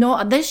it's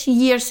not, this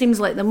year seems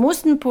like the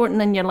most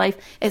important in your life.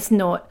 It's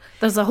not.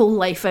 There's a whole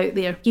life out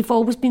there. You've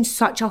always been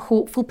such a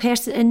hopeful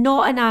person, and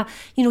not in a,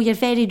 you know, you're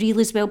very real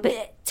as well,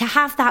 but to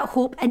have that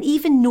hope and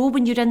even know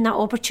when you're in that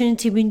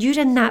opportunity, when you're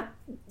in that,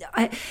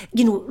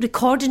 you know,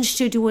 recording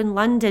studio in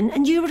London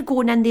and you were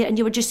going in there and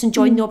you were just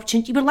enjoying the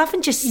opportunity. You were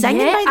loving just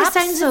singing by the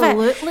sounds of it.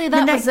 Absolutely,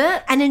 that was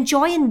it. And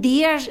enjoying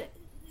their,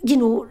 you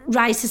know,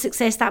 rise to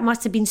success. That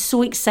must have been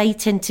so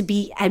exciting to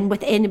be in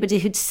with anybody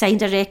who'd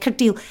signed a record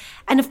deal.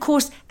 And of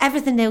course,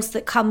 everything else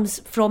that comes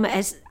from it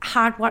is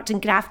hard work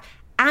and graft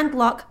and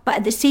luck, but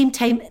at the same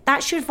time,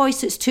 that's your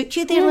voice that's took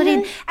you there,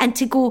 Lorraine. And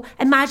to go,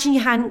 imagine you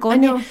hadn't gone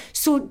there.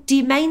 So do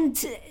you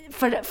mind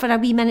for a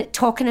wee minute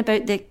talking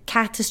about the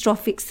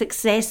catastrophic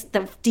success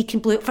that Deacon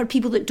Blue, for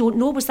people that don't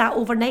know, was that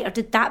overnight or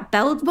did that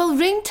build? Well,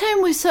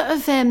 Raintown was sort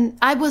of,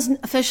 I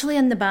wasn't officially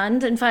in the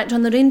band. In fact,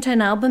 on the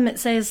Raintown album, it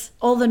says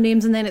all their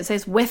names and then it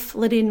says with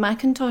Lorraine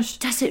McIntosh.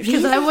 Does it really?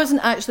 Because I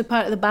wasn't actually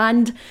part of the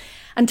band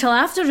until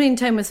after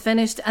Raintown was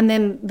finished, and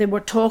then they were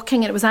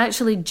talking, and it was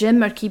actually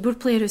Jim, our keyboard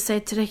player, who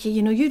said to Ricky,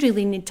 you know, you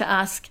really need to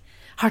ask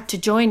her to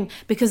join,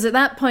 because at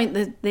that point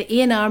the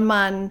A&R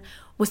man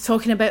was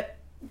talking about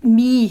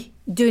me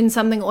doing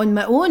something on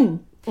my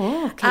own.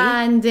 Oh, okay.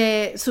 And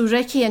so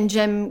Ricky and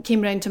Jim came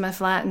round to my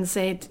flat and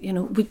said, you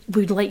know,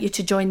 we'd like you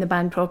to join the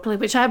band properly,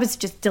 which I was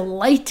just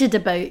delighted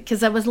about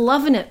because I was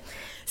loving it.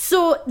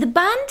 So the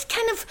band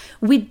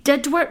we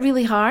did work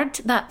really hard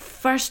that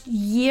first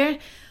year.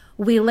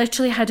 We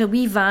literally had a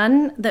wee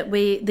van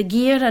the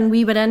gear, and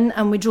we were in,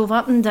 and we drove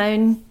up and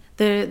down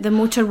the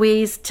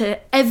motorways to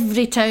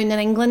every town in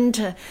England,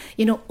 to,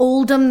 you know,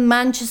 Oldham,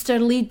 Manchester,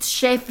 Leeds,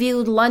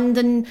 Sheffield,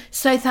 London,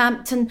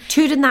 Southampton.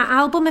 Touring that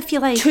album, if you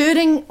like.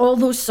 Touring all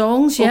those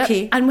songs, yeah.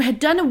 Okay. And we had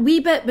done a wee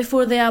bit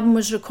before the album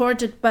was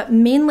recorded, but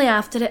mainly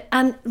after it.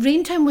 And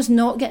Raintown was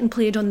not getting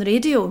played on the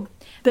radio.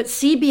 But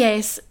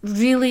CBS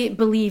really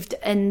believed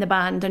in the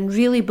band and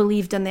really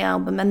believed in the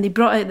album. And they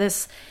brought out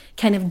this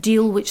kind of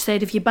deal which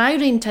said, if you buy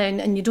Raintown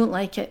and you don't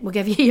like it, we'll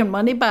give you your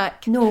money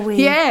back. No way.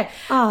 Yeah.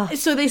 Oh.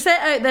 So they set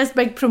out this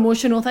big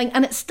promotional thing,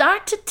 and it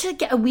started to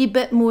get a wee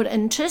bit more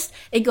interest.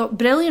 It got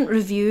brilliant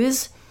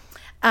reviews.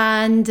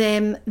 And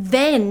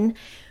then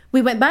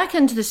we went back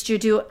into the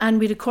studio and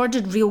we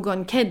recorded Real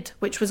Gone Kid,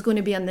 which was going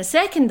to be on the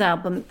second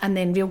album. And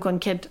then Real Gone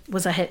Kid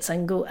was a hit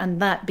single,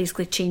 and that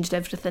basically changed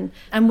everything.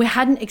 And we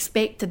hadn't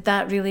expected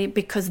that really,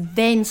 because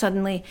then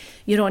suddenly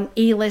you're on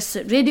A-lists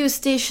at radio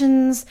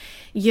stations,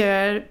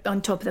 you're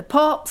on Top of the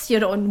Pops,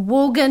 you're on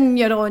Wogan,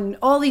 you're on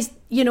all these,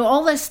 you know,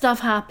 all this stuff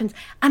happens.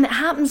 And it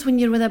happens when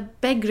you're with a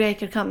big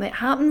record company. It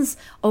happens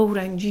all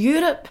around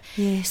Europe.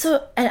 Yes.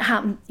 So it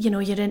happened, you know,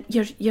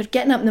 you're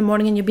getting up in the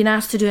morning and you've been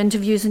asked to do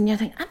interviews and you're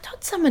thinking, I've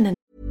done something in.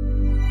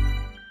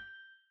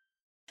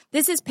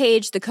 This is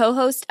Paige, the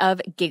co-host of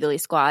Giggly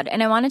Squad,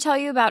 and I want to tell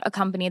you about a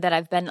company that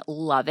I've been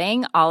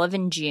loving, Olive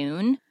 &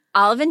 June.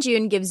 Olive &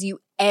 June gives you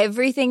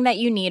everything that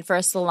you need for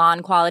a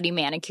salon-quality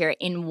manicure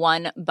in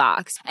one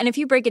box. And if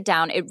you break it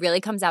down, it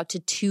really comes out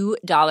to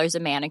 $2 a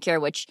manicure,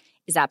 which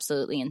is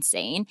absolutely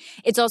insane.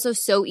 It's also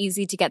so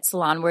easy to get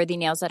salon-worthy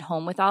nails at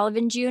home with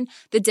Olive & June.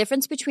 The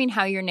difference between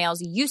how your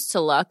nails used to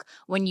look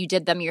when you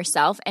did them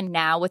yourself and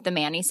now with the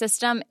Mani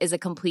system is a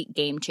complete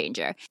game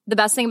changer. The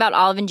best thing about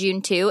Olive &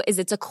 June, too, is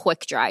it's a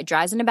quick dry.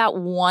 Dries in about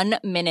 1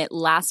 minute,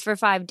 lasts for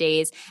 5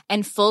 days,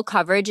 and full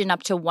coverage in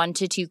up to 1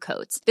 to 2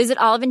 coats. Visit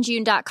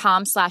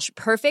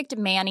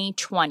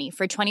oliveandjune.com/perfectmani20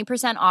 for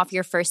 20% off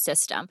your first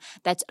system.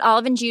 That's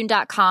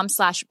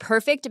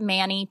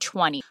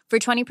oliveandjune.com/perfectmani20 for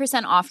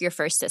 20% off your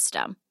first system.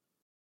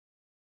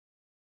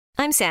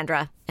 I'm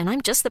Sandra, and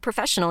I'm just the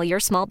professional your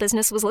small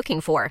business was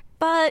looking for.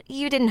 But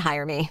you didn't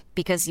hire me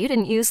because you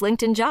didn't use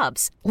LinkedIn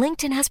Jobs.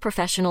 LinkedIn has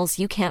professionals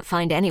you can't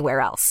find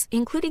anywhere else,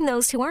 including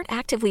those who aren't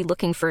actively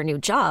looking for a new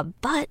job,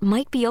 but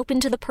might be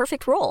open to the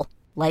perfect role,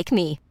 like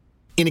me.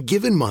 In a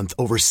given month,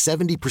 over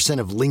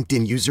 70% of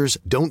LinkedIn users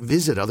don't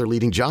visit other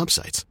leading job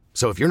sites.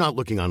 So if you're not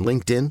looking on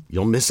LinkedIn,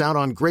 you'll miss out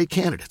on great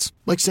candidates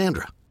like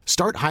Sandra.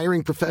 Start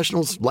hiring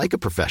professionals like a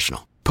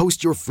professional.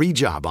 Post your free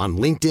job on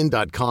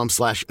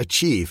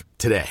linkedin.com/achieve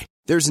today.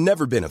 There's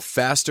never been a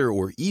faster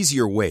or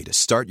easier way to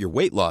start your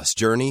weight loss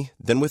journey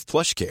than with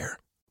PlushCare.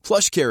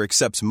 PlushCare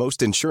accepts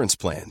most insurance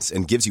plans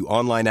and gives you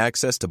online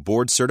access to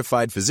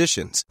board-certified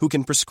physicians who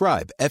can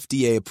prescribe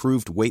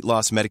FDA-approved weight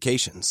loss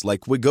medications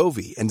like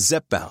Wegovy and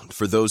Zepbound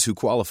for those who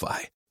qualify.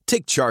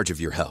 Take charge of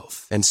your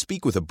health and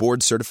speak with a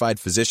board-certified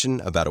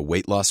physician about a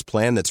weight loss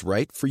plan that's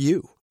right for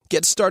you.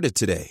 Get started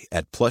today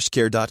at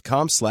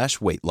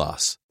plushcare.com/weight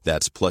loss.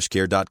 That's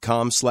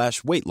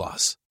plushcare.com/weight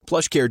loss.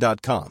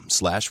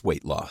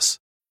 plushcare.com/weight loss.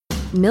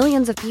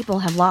 Millions of people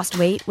have lost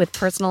weight with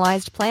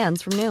personalized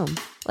plans from Noom.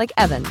 Like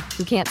Evan,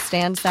 who can't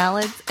stand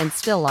salads and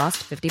still lost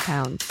 50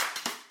 pounds.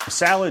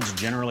 Salads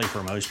generally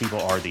for most people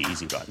are the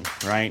easy button,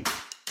 right?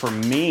 For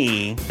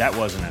me, that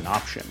wasn't an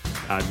option.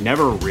 I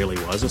never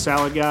really was a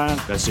salad guy.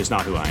 That's just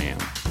not who I am.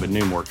 But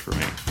Noom worked for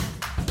me.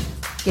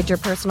 Get your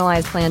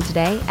personalized plan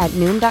today at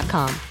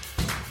Noom.com.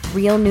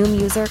 Real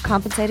Noom user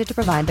compensated to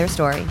provide their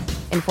story.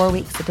 In 4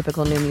 weeks, the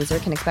typical Noom user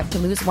can expect to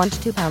lose 1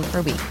 to 2 pounds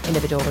per week.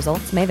 Individual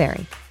results may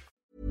vary.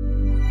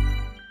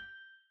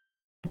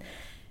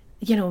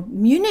 You know,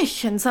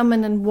 Munich and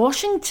someone in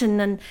Washington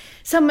and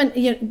someone,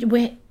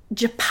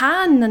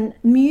 Japan, and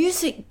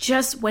music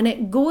just, when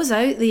it goes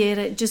out there,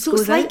 it just goes out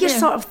there. So it's like you're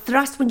sort of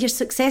thrust when you're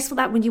successful,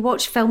 that when you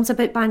watch films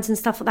about bands and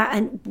stuff like that,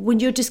 and when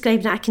you're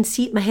describing it, I can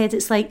see it in my head,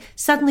 it's like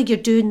suddenly you're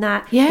doing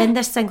that in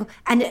this single,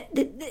 and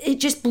it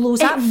just blows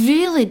up. It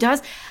really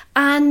does.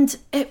 And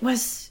it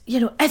was,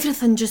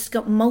 everything just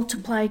got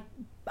multiplied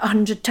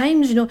 100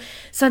 times,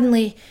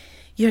 suddenly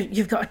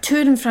you've got a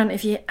tour in front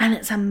of you, and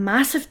it's a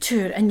massive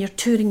tour, and you're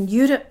touring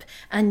Europe,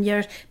 and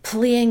you're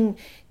playing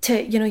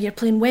you're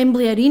playing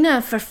Wembley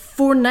Arena for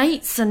 4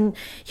 nights, and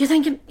you're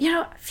thinking, a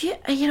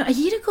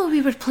year ago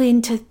we were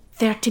playing to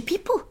 30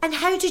 people. And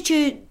how did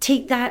you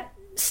take that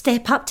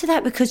step up to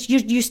that? Because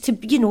you're used to,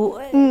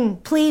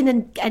 playing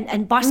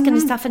and busking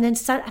and stuff, and then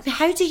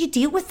how do you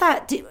deal with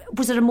that?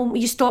 Was there a moment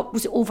where you stopped?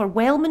 Was it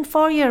overwhelming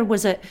for you, or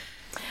was it?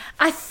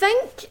 I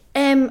think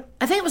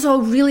it was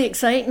all really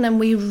exciting,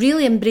 and we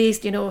really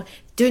embraced,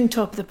 doing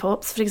Top of the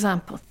Pops, for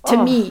example. To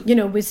me,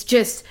 was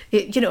just,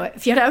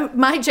 if you're out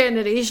my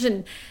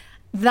generation,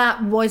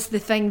 that was the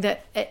thing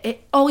that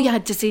all you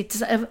had to say to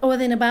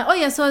then about,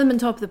 I saw them on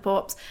Top of the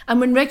Pops. And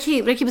when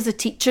Ricky was a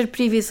teacher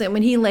previously, and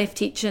when he left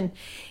teaching,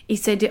 he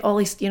said all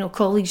his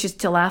colleagues used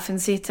to laugh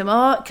and say to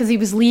him, because he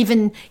was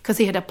leaving because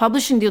he had a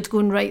publishing deal to go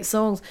and write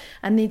songs,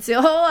 and they'd say,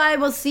 I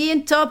will see you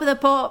on Top of the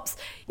Pops,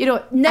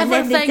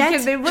 never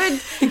thinking they would.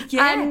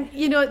 Yeah. And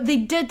they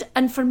did.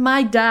 And for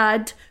my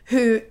dad,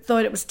 who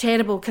thought it was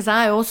terrible, because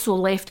I also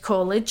left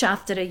college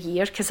after a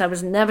year because I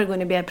was never going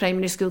to be a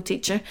primary school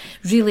teacher,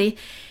 really.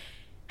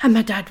 And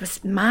my dad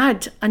was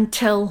mad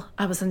until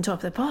I was on Top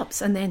of the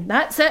Pops. And then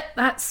that's it.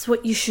 That's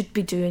what you should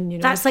be doing,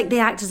 That's like the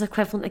actor's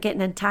equivalent of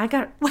getting in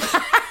Taggart.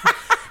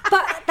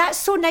 But that's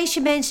so nice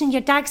you mentioned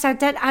your dad, because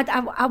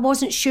I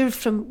wasn't sure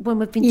from when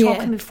we've been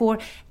talking before.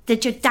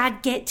 Did your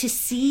dad get to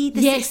see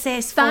the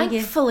success for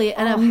you? Thankfully,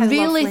 and I'm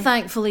really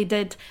thankfully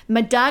did.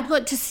 My dad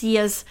got to see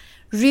us.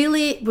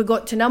 Really, we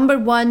got to number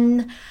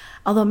 1.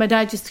 Although my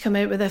dad used to come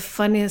out with the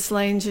funniest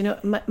lines,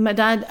 my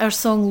dad, our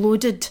song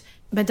Loaded,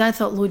 my dad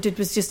thought Loaded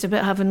was just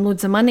about having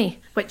loads of money,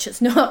 which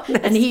it's not.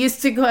 And he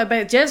used to go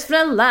about, just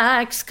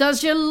relax,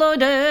 'cause you're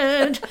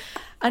loaded.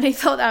 And he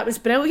thought that was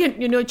brilliant,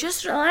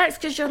 just relax,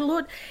 'cause you're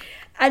loaded.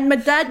 And my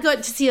dad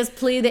got to see us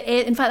play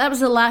in fact, that was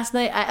the last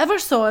night I ever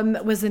saw him,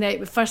 was the night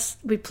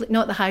we played,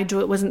 not the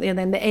Hydro, it wasn't there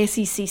then, the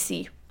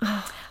SECC.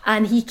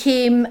 And he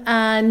came,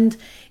 and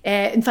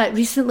in fact,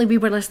 recently we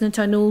were listening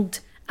to an old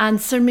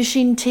Answer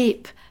Machine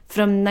tape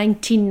from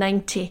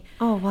 1990.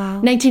 Oh,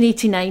 wow.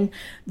 1989,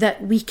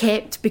 that we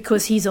kept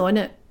because he's on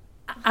it.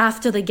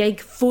 After the gig,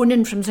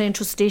 phoning from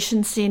Central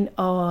Station saying,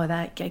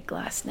 that gig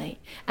last night.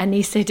 And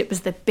he said it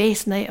was the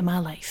best night of my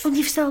life. Oh,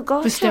 you've still got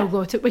it? We still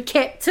got it. We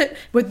kept it.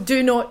 We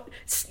do not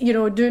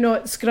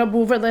scrub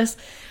over this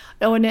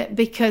on it,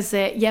 because,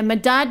 my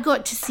dad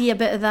got to see a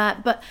bit of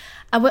that. But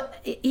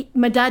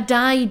my dad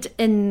died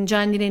in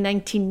January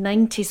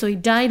 1990, so he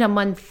died a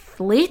month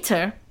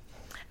later,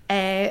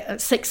 at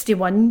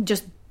 61,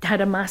 just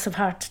had a massive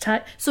heart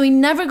attack. So he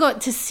never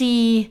got to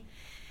see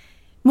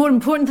more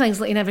important things,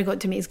 like he never got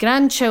to meet his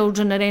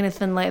grandchildren or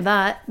anything like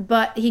that,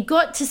 but he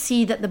got to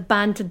see that the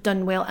band had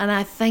done well, and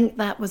I think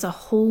that was a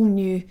whole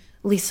new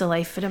lease of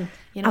life for him.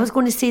 I was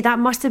going to say that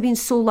must have been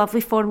so lovely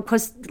for him,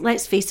 because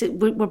let's face it,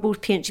 we're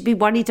both parents, you'd be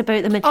worried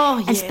about them,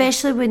 and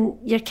especially when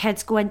your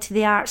kids go into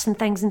the arts and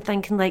things and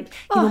thinking like,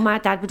 my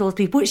dad would always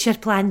be, what's your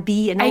plan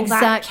B, and all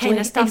that kind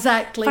of stuff.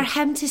 Exactly. For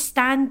him to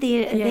stand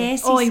there at the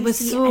SECC he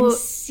was so and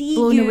see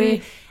blown you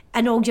away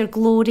in all your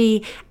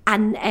glory,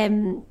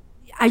 and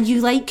are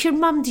you like your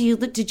mum?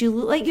 Did you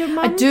look like your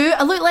mum? I do.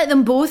 I look like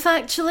them both,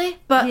 actually.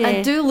 But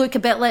I do look a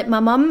bit like my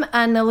mum,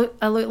 and I look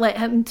like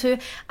him too.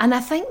 And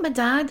I think my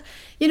dad,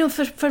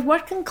 for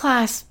working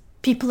class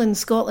people in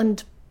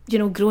Scotland,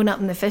 growing up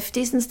in the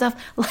 50s and stuff,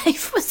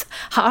 life was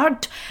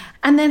hard.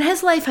 And then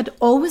his life had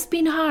always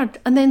been hard.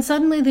 And then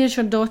suddenly there's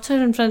your daughter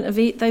in front of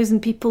 8,000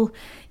 people,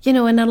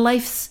 and her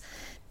life's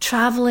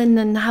travelling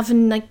and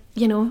having,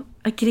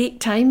 a great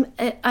time.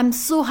 I'm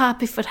so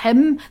happy for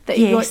him that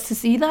he got to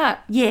see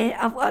that.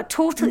 Yeah,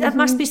 totally. It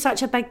must be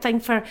such a big thing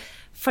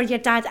for your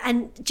dad.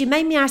 And do you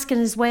mind me asking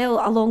as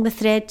well, along the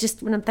thread,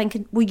 just when I'm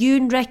thinking, were you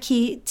and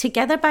Ricky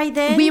together by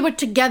then? We were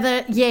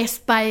together, yes,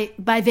 by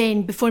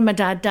then. Before my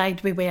dad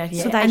died, we were,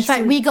 yeah. So in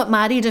fact, we got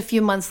married a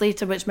few months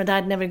later, which my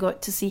dad never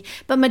got to see.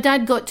 But my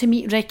dad got to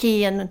meet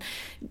Ricky, and,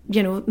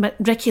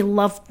 Ricky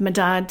loved my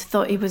dad,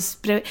 thought he was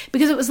brilliant.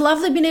 Because it was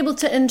lovely being able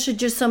to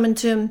introduce someone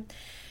to him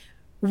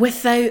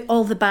without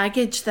all the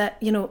baggage that,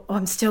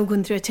 I'm still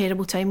going through a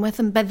terrible time with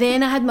him. But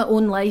then I had my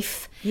own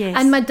life. Yes.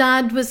 And my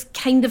dad was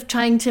kind of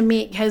trying to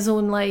make his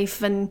own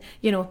life and,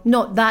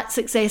 not that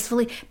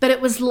successfully. But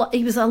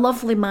he was a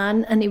lovely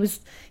man and he was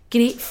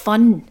great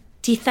fun.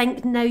 Do you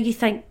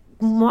think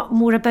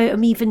more about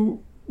him even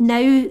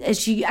now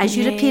as you're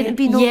a parent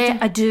being older? Yeah,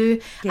 I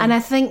do. Yeah. And I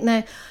think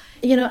now...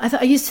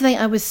 I used to think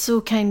I was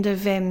so kind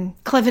of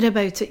clever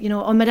about it,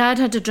 my dad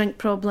had a drink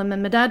problem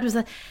and my dad was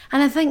and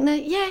I think now,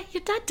 yeah,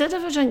 your dad did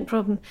have a drink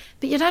problem,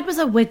 but your dad was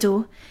a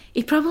widow.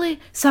 He probably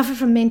suffered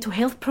from mental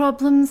health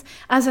problems.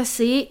 As I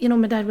say,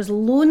 my dad was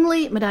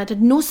lonely, my dad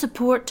had no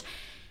support.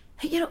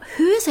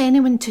 Who is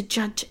anyone to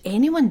judge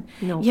anyone?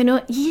 No.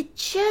 He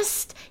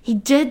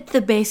did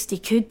the best he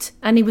could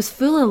and he was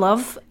full of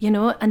love,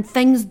 and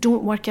things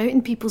don't work out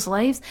in people's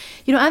lives.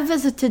 I've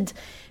visited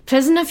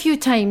prison a few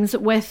times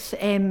with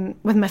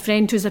my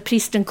friend who's a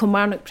priest in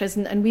Kilmarnock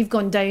prison, and we've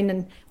gone down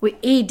and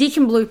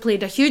Deacon Blue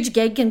played a huge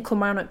gig in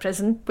Kilmarnock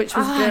prison, which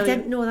was brilliant. I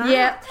didn't know that.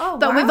 Yeah,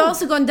 but we've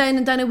also gone down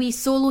and done a wee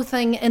solo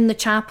thing in the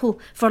chapel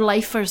for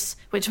lifers,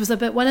 which was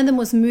one of the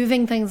most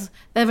moving things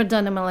I've ever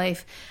done in my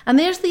life. And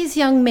there's these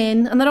young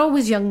men, and they're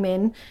always young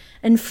men,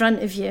 in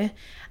front of you.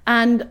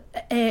 And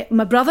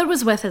my brother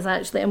was with us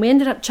actually, and we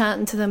ended up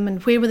chatting to them.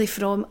 And where were they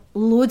from?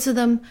 Loads of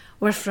them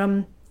were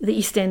from the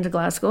East End of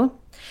Glasgow.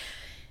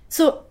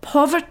 So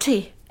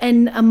poverty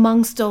in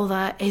amongst all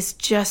that is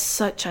just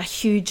such a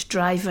huge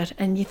driver,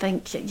 and you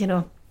think,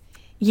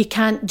 you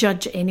can't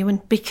judge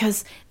anyone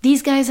because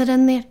these guys are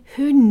in there.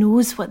 Who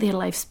knows what their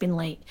life's been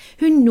like?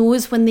 Who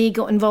knows when they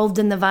got involved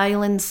in the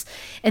violence,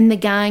 in the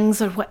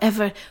gangs or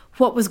whatever,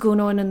 what was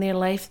going on in their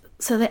life?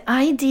 So the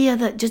idea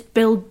that just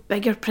build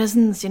bigger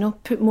prisons,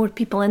 put more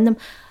people in them,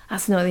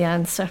 that's not the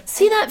answer.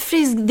 See that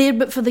phrase there,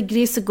 but for the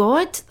grace of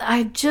God?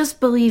 I just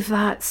believe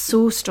that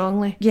so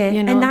strongly. Yeah,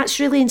 and that's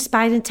really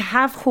inspiring to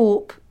have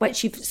hope,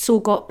 which you've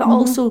so got, but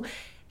also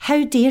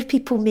how dare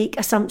people make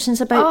assumptions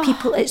about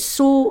people? It's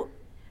so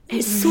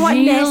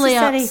really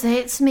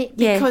upsets me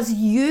because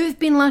you've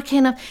been lucky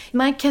enough.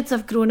 My kids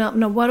have grown up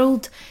in a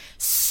world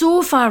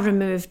so far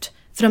removed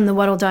from the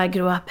world I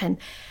grew up in.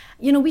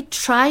 We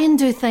try and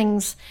do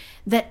things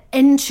that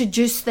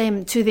introduce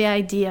them to the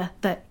idea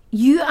that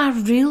you are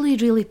really,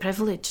 really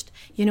privileged,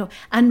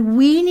 and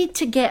we need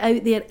to get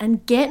out there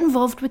and get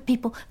involved with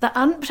people that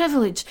aren't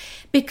privileged,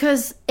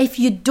 because if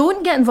you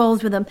don't get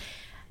involved with them,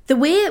 the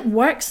way it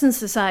works in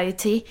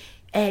society,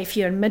 if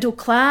you're middle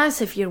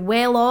class, if you're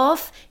well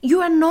off,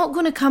 you are not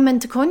going to come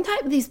into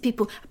contact with these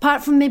people,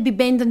 apart from maybe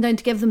bending down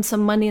to give them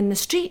some money in the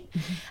street.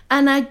 Mm-hmm.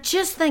 And I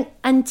just think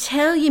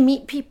until you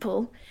meet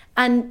people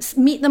and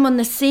meet them on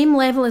the same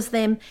level as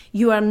them,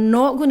 you are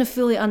not going to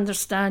fully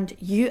understand.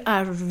 You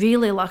are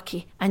really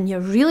lucky and you're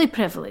really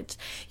privileged.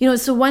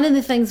 So one of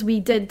the things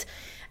we did,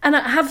 and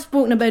I have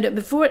spoken about it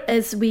before,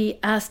 is we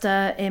asked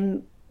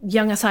a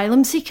young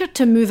asylum seeker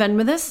to move in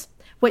with us,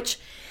 which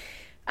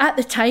at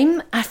the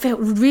time I felt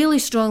really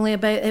strongly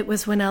about. It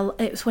was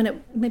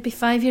maybe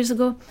 5 years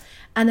ago,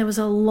 and there was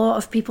a lot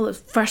of people at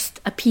first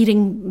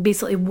appearing,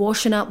 basically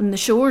washing up in the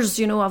shores,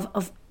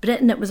 of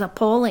Britain. It was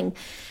appalling.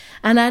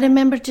 And I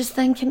remember just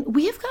thinking,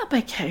 we've got a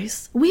big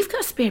house, we've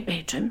got a spare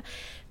bedroom,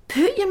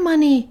 put your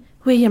money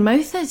where your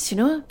mouth is,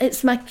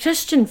 It's my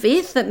Christian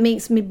faith that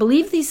makes me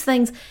believe these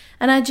things.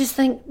 And I just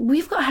think,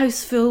 we've got a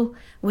house full,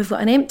 we've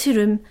got an empty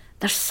room,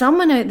 there's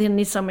someone out there who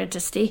needs somewhere to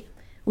stay.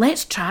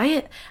 Let's try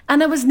it.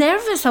 And I was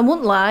nervous, I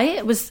won't lie.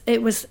 It was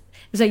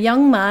a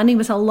young man, he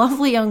was a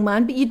lovely young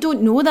man, but you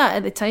don't know that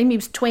at the time. He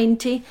was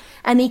 20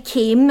 and he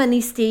came and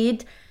he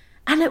stayed.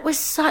 And it was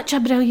such a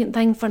brilliant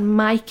thing for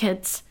my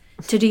kids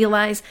to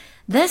realise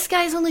this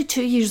guy's only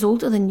 2 years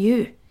older than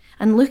you.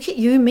 And look at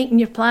you making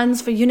your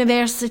plans for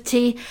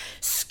university,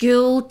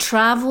 school,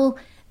 travel.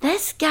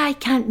 This guy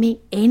can't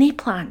make any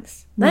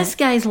plans. No. This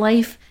guy's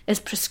life is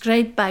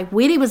prescribed by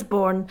where he was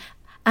born.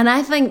 And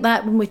I think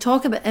that when we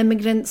talk about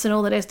immigrants and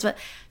all the rest of it,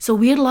 so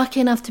we're lucky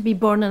enough to be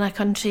born in a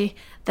country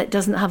that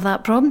doesn't have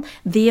that problem.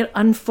 They're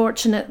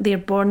unfortunate they're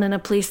born in a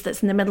place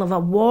that's in the middle of a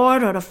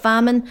war or a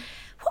famine.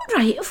 What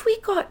right if we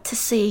got to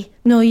say,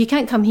 no, you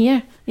can't come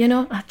here?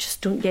 I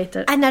just don't get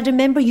it. And I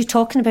remember you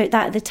talking about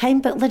that at the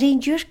time, but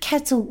Lorraine, your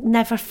kids will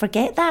never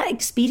forget that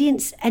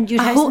experience in your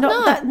house. Hope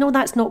not. No,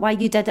 that's not why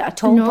you did it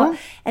at all. No. But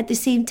at the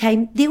same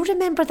time, they'll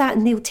remember that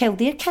and they'll tell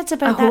their kids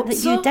about that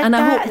you did and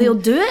that. I hope they'll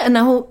do it, and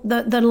I hope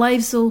that their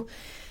lives will,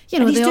 you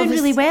know, and he's doing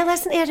really well,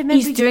 isn't he? I remember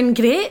he's doing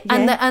great.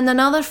 Yeah. And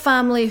another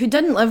family who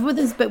didn't live with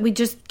us, but we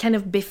just kind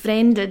of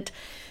befriended,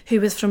 who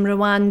was from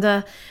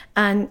Rwanda,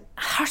 and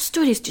her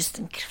story is just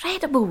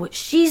incredible. What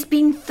she's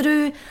been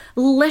through,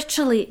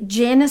 literally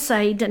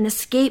genocide, and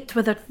escaped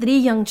with her 3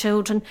 young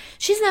children.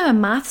 She's now a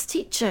maths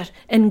teacher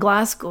in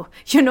Glasgow,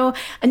 you know,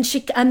 and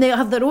they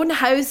have their own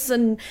house,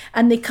 and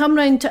they come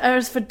round to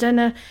ours for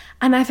dinner.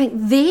 And I think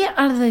they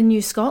are the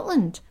new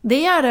Scotland.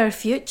 They are our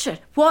future.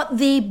 What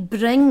they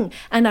bring.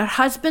 And her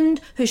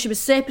husband, who she was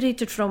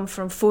separated from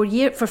for 4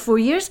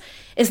 years,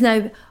 is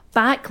now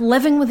back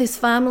living with his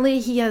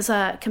family. He is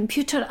a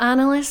computer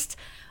analyst.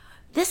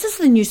 This is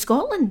the new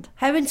Scotland.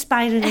 How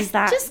inspiring is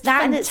that? Just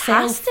that fantastic.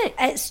 in itself,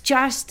 it's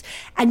just,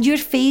 and your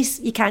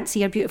face, you can't see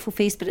your beautiful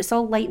face, but it's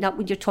all lighting up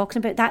when you're talking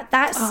about that.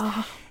 That's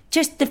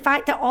just the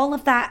fact that all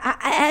of that,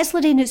 it is,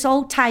 Lorraine, it's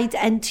all tied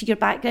into your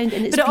background,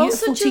 and it's but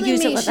beautiful also, to Julie, use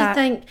it like makes that.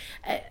 you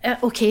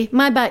think, okay,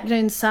 my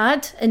background's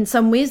sad in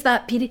some ways,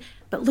 that period,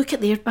 but look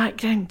at their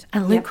background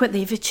and look what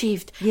they've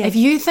achieved. Yeah. If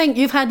you think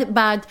you've had it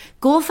bad,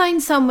 go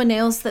find someone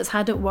else that's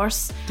had it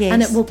worse,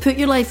 and it will put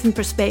your life in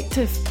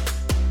perspective.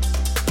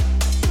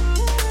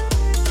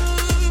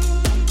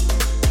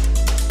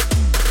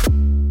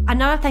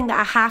 Another thing that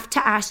I have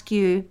to ask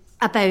you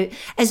about,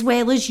 as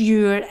well as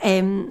your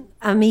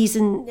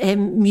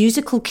amazing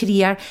musical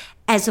career,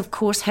 is of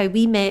course how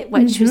we met,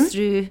 which was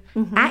through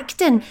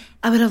acting.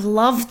 I would have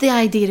loved the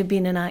idea of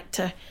being an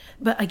actor,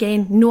 but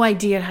again, no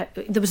idea how,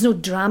 there was no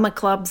drama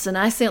clubs, and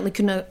I certainly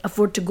couldn't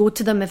afford to go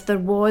to them if there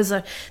was,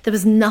 or there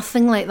was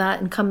nothing like that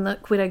in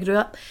Cumnock where I grew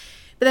up.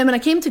 But then when I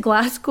came to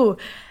Glasgow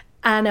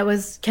and I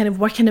was kind of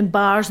working in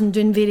bars and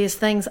doing various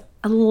things,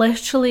 I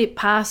literally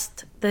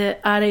passed the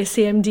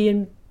RSAMD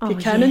in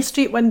Buchanan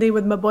Street one day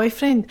with my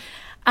boyfriend,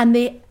 and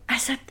I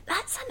said,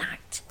 that's an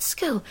acting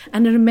school.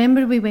 And I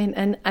remember we went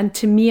in, and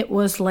to me it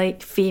was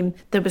like fame.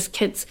 There was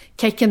kids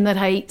kicking their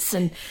heights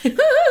and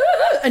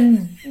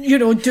and you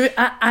know,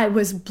 I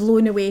was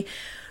blown away.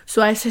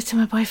 So I said to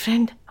my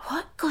boyfriend,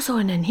 what goes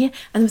on in here?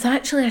 And there was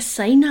actually a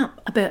sign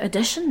up about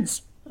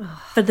auditions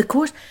for the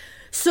course.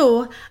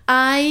 So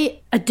I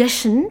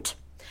auditioned.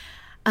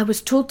 I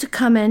was told to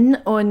come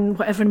in on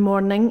whatever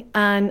morning,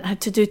 and I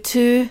had to do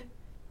two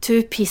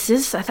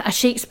pieces, a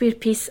Shakespeare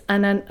piece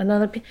and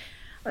another piece.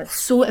 It's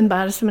so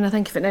embarrassing when I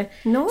think of it now.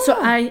 No. So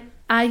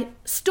I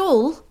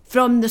stole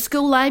from the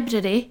school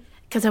library,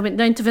 because I went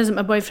down to visit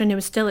my boyfriend who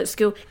was still at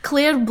school,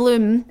 Claire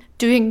Bloom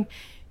doing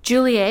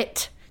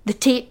Juliet, the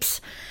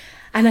tapes.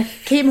 And I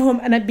came home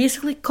and I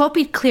basically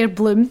copied Claire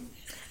Bloom.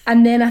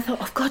 And then I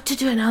thought, I've got to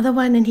do another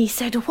one. And he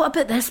said, what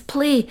about this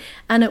play?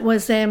 And it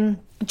was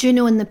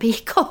Juno and the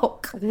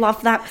Peacock.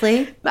 Love that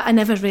play. But I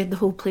never read the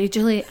whole play,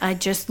 Julie. I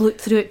just looked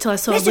through it till I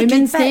saw There's a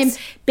woman's a good name. bits.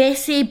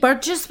 Bessie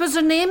Burgess was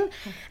her name.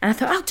 And I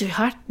thought, I'll do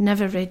her.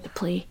 Never read the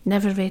play.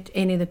 Never read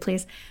any of the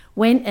plays.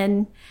 Went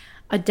in,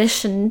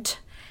 auditioned,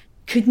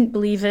 couldn't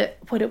believe it,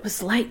 what it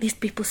was like. These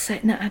people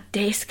sitting at a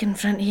desk in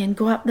front of you and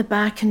go up the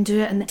back and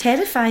do it. And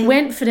terrifying.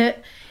 Went for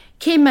it.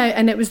 Came out,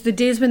 and it was the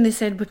days when they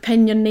said, we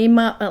pin your name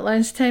up at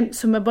lunchtime.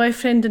 So my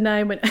boyfriend and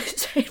I went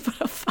outside for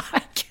a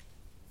fag.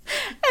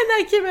 And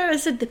I came out and I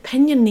said, they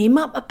pin your name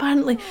up,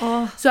 apparently.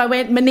 So I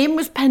went, my name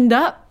was pinned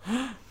up.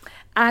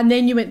 And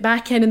then you went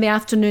back in the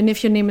afternoon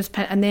if your name was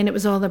pinned. And then it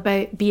was all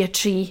about be a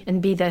tree and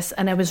be this.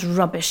 And I was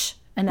rubbish.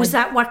 And was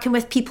that working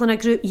with people in a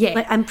group? Yeah.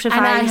 Like improvising?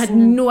 And I had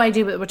no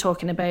idea what they were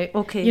talking about.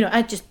 Okay. You know,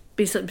 I just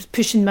basically was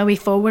pushing my way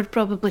forward,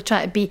 probably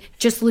trying to be,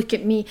 just look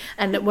at me,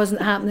 and it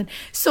wasn't happening.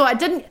 So I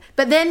didn't,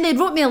 but then they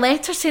wrote me a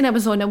letter saying I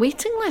was on a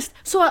waiting list.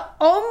 So I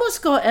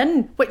almost got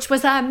in, which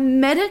was a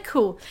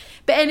miracle.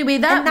 But anyway,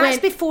 that's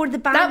before the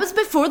band. That was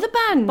before the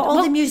band. But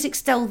all the music's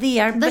still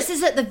there. This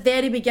is at the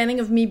very beginning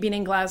of me being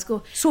in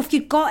Glasgow. So if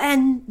you got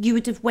in, you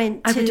would have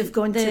went to I would have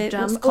gone to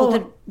drama. What's called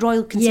the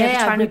Royal Conservatoire.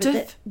 Yeah, I would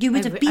have. You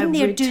would have been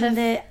there doing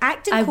the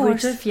acting course. I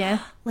would have, yeah.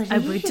 I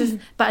would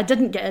have, but I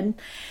didn't get in.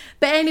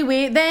 But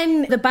anyway,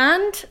 then the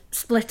band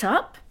split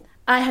up.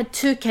 I had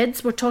 2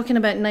 kids. We're talking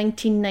about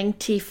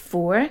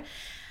 1994.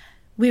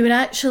 We were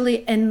actually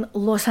in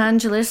Los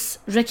Angeles.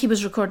 Ricky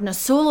was recording a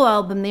solo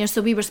album there,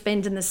 so we were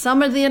spending the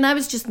summer there, and I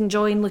was just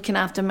enjoying looking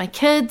after my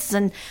kids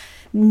and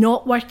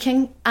not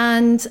working.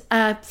 And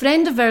a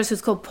friend of ours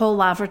who's called Paul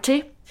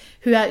Laverty,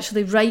 who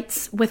actually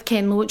writes with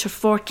Ken Loach or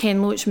for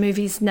Ken Loach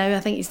movies now.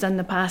 I think he's done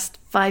the past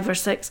 5 or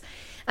 6.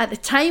 At the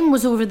time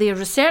was over there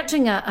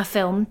researching a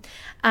film,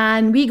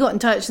 and we got in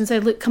touch and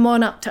said, look, come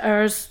on up to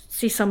ours,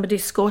 see somebody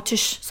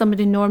Scottish,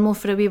 somebody normal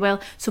for a wee while.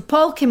 So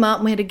Paul came up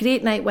and we had a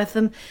great night with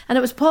him, and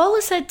it was Paul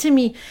who said to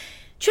me,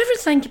 do you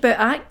ever think about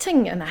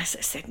acting? And I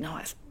said, no,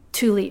 it's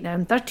too late now,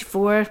 I'm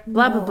 34,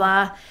 blah, blah,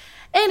 blah.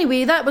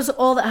 Anyway, that was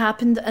all that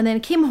happened, and then I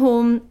came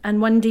home,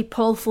 and one day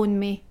Paul phoned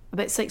me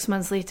about 6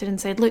 months later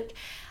and said, look,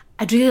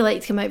 I'd really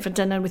like to come out for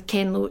dinner with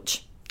Ken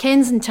Loach.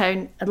 Ken's in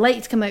town, I'd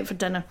like to come out for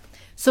dinner.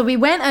 So we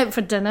went out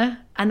for dinner,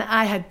 and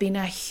I had been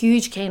a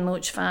huge Ken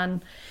Loach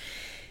fan,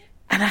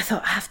 and I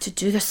thought, I have to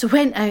do this. So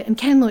went out, and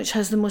Ken Loach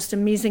has the most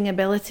amazing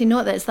ability,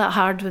 not that it's that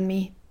hard with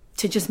me,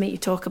 to just make you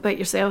talk about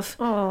yourself.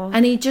 Oh.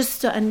 And he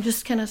just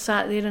kind of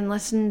sat there and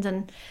listened,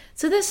 and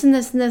so this and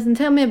this and this, and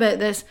tell me about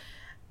this.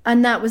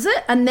 And that was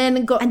it. And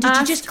then got And did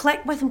asked, you just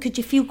click with him? Could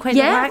you feel quite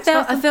yeah, relaxed with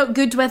him? I felt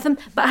good with him.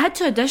 But I had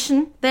to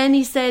audition. Then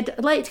he said,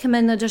 I'd like to come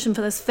in and audition for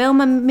this film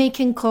I'm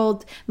making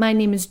called My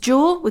Name is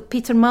Joe with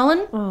Peter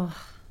Mullen. Oh.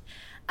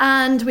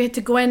 And we had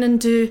to go in and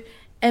do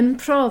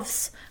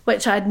improvs,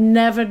 which I'd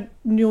never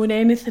known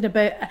anything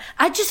about.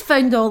 I just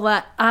found all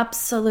that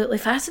absolutely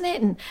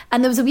fascinating.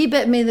 And there was a wee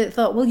bit of me that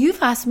thought, well,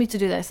 you've asked me to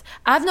do this.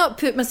 I've not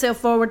put myself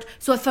forward,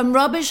 so if I'm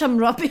rubbish, I'm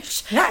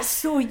rubbish. That's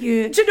so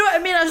you. Do you know what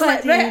I mean? I was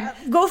like, right,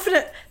 go for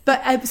it.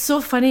 But it's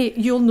so funny,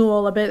 you'll know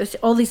all about this,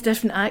 all these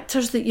different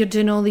actors that you're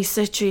doing all these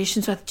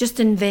situations with. Just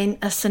invent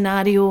a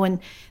scenario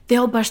and they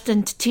all burst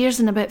into tears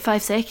in about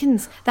 5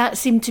 seconds. That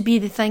seemed to be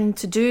the thing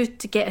to do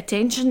to get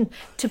attention,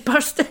 to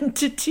burst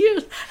into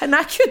tears. And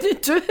I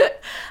couldn't do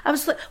it. I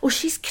was like, oh,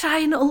 she's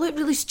crying. It'll look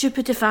really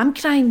stupid if I'm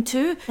crying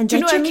too. And do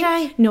you know did what you I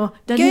mean? cry? No,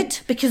 didn't. Good.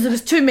 Because there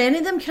was too many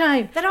of them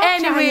crying. They're all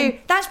crying.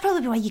 That's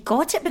probably why you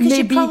got it, because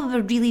Maybe. you probably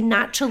were really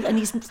natural, and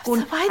he's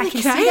going, Why I they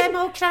can crying? see them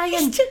all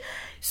crying.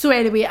 So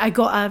anyway, I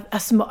got a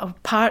small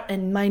part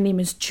in My Name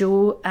is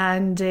Joe,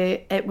 and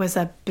it was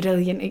a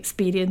brilliant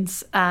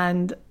experience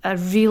and a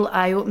real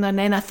eye-opener. And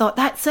then I thought,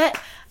 that's it,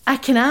 I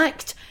can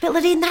act. But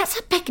Lorraine, that's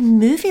a big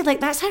movie. Like,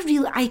 that's a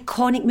real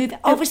iconic movie.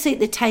 Obviously, at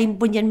the time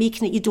when you're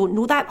making it, you don't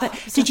know that. But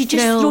did you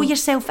just throw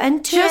yourself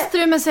into it? Just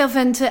threw myself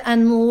into it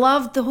and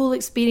loved the whole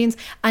experience.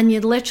 And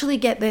you'd literally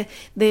get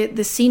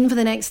the scene for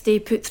the next day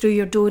put through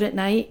your door at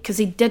night, because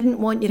he didn't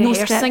want you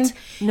rehearsing.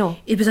 Script. No.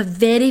 It was a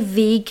very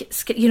vague,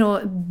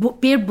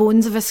 bare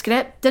bones of a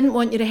script. Didn't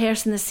want you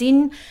rehearsing the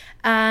scene.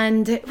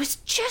 And it was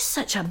just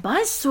such a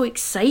buzz, so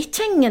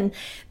exciting. And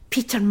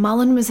Peter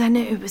Mullen was in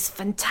it, it was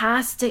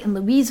fantastic, and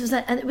Louise was in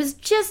it, and it was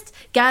just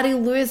Gary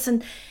Lewis,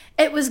 and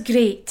it was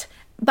great.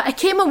 But I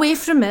came away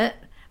from it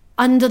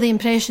under the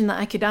impression that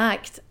I could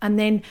act, and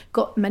then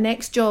got my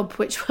next job,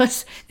 which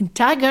was in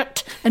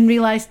Taggart, and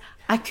realised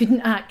I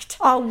couldn't act.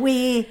 Oh,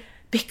 way.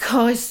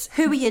 Because...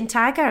 Who were you in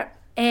Taggart?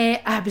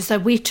 I was a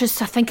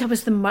waitress. I think I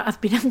was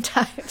I've been in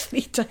Taggart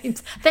 3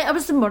 times. I think I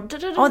was the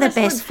murderer. All the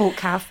best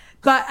folk have.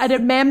 But I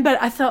remember,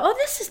 I thought, oh,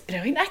 this is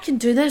brilliant, I can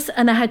do this.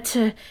 And I had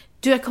to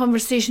do a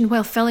conversation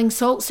while filling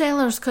salt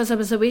cellars because I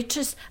was a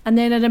waitress. And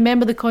then I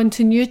remember the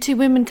continuity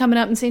woman coming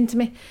up and saying to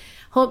me,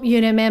 hope you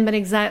remember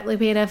exactly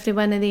where every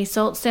one of these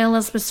salt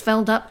cellars was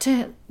filled up to,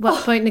 at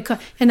what point in the...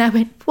 And I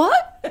went,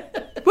 what? What do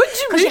you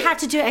mean? Because you had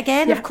to do it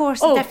again, of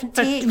course, a different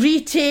take.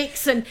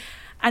 Retakes and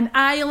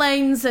eye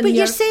lines. And but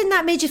you're saying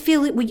that made you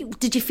feel...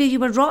 Did you feel you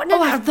were rotten in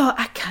it? I thought,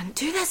 I can't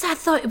do this. I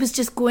thought it was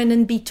just go in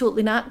and be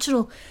totally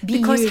natural.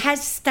 Because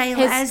his style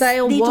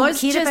they don't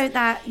care about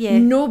that. Yeah.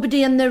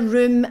 Nobody in the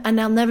room.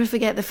 And I'll never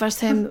forget the first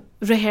time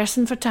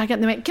rehearsing for Taggart,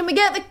 and they went, can we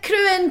get the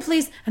crew in,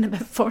 please? And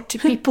about 40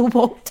 people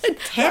walked in.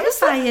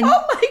 Terrifying. Like,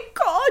 oh my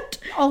God.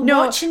 All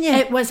watching you.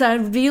 It was a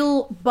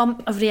real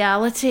bump of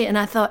reality. And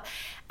I thought...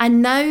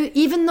 And now,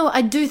 even though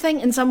I do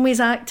think in some ways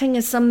acting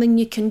is something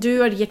you can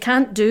do or you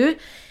can't do,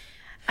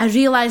 I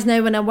realise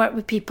now when I work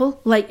with people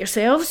like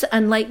yourselves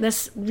and like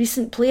this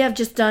recent play I've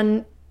just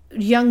done,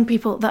 young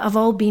people that have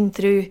all been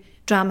through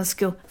drama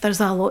school, there's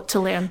a lot to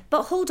learn.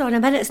 But hold on a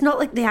minute, it's not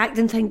like the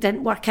acting thing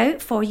didn't work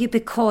out for you,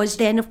 because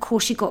then of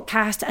course you got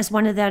cast as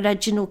one of the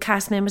original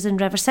cast members in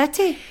River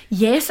City.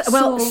 Yes,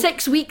 well,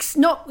 6 weeks,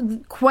 not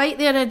quite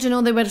the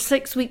original, they were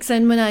 6 weeks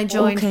in when I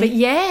joined. Okay. But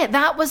yeah,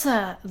 that was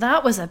a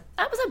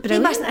brilliant... You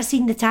mustn't have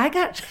seen the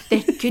Taggart.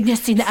 They couldn't have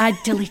seen it, I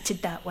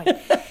deleted that one.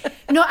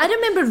 No, I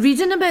remember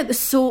reading about the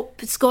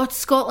soap,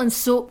 Scotland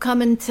soap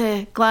coming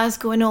to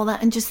Glasgow and all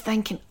that, and just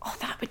thinking, oh,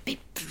 that would be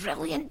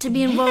brilliant to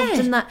be involved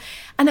in that.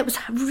 And it was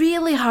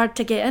really hard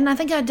to get in. I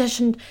think I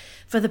auditioned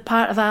for the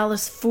part of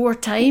Alice 4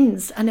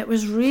 times, and it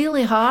was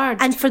really hard.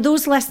 And for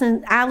those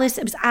listening, Alice,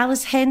 it was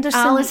Alice Henderson.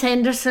 Alice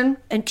Henderson.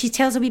 And can you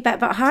tell us a wee bit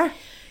about her?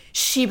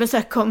 She was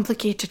a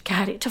complicated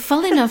character.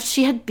 Funnily enough,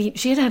 she had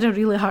had a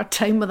really hard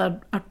time with her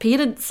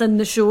parents in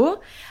the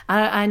show,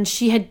 and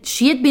she had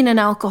been an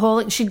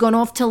alcoholic. She'd gone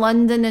off to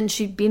London, and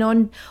she'd been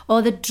on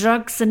all the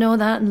drugs and all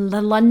that in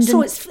London.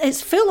 So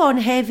it's full on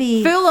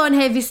heavy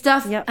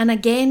stuff. Yep. And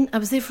again, I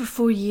was there for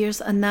 4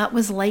 years, and that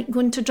was like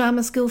going to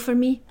drama school for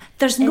me.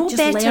 There's no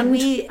better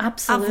way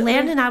of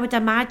learning, I would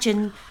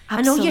imagine.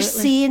 Absolutely. I know you're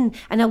saying,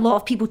 and a lot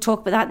of people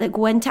talk about that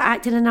go into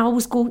acting, and I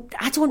always go,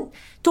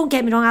 don't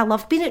get me wrong, I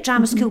love being at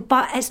drama school,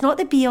 but it's not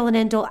the be all and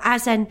end all.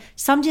 As in,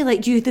 somebody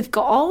like you, they've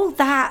got all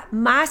that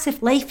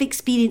massive life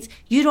experience.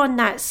 You're on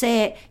that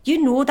set,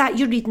 you know that,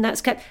 you're reading that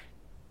script.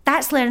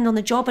 That's learning on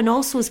the job. And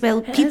also as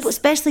well, people,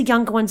 especially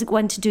younger ones that go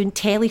into doing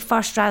telly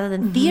first rather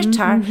than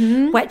theatre,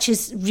 which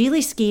is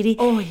really scary.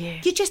 Oh yeah.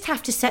 You just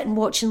have to sit and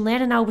watch and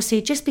learn. And I always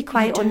say, just be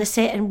quiet on the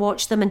set and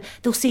watch them, and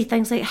they'll say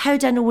things like, how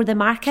do I know where the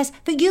mark is?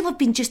 But you'll have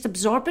been just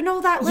absorbing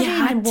all that, Lorraine,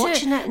 and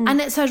watching it.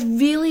 And it's a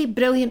really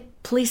brilliant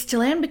place to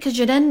learn because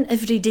you're in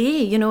every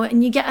day, you know,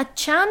 and you get a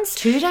chance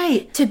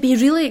to be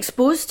really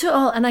exposed to it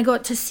all. And I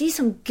got to see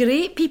some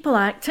great people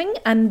acting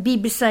and be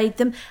beside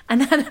them.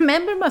 And I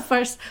remember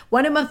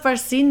one of my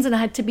first scenes, and I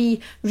had to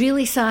be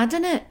really sad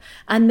in it.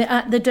 And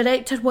the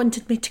director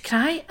wanted me to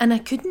cry, and I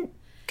couldn't.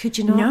 Could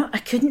you not? No, I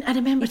couldn't. I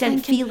remember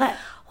didn't thinking, feel it.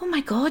 Oh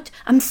my God,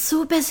 I'm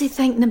so busy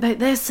thinking about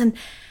this, and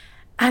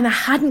I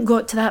hadn't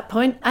got to that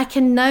point. I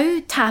can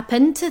now tap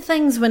into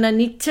things when I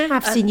need to.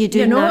 I've seen you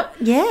doing that.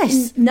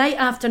 Yes. Night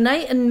after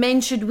night, and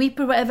Men Should Weep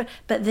or whatever.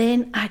 But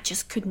then I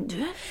just couldn't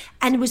do it.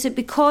 And was it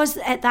because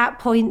at that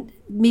point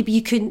maybe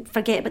you couldn't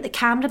forget about the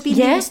camera being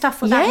there and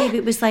stuff like that? Maybe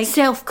it was like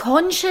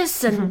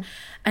self-conscious and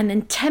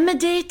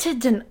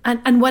intimidated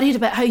and worried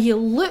about how you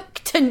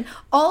looked and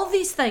all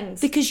these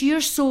things. Because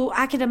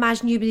I can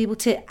imagine you being able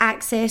to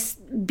access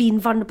being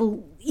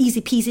vulnerable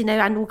easy peasy now.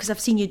 I know because I've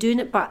seen you doing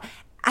it, but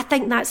I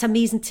think that's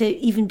amazing to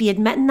even be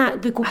admitting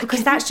that,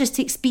 because that's just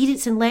the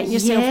experience and letting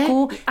yourself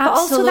go. But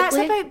also that's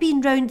about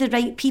being around the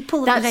right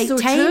people at the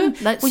right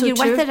time. When you're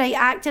with the right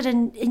actor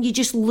and you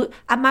just look.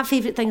 And my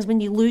favourite thing is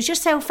when you lose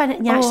yourself in it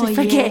and you actually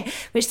forget,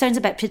 which sounds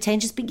a bit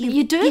pretentious, but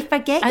you do. You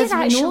forget you're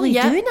actually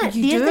doing it.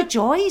 They're the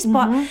joys.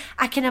 But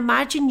I can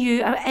imagine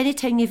you,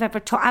 anytime you've ever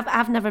talked,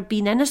 I've never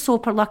been in a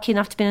soap or lucky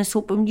enough to be in a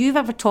soap, but when you've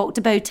ever talked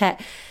about it,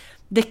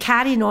 the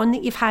carrying on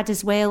that you've had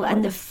as well,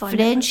 and the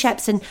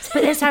friendships,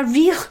 but it's a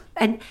real,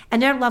 and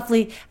our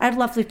lovely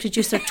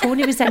producer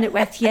Tony was in it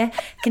with you.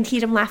 Can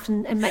hear him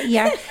laughing in my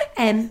ear.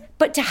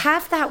 But to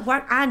have that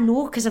work, I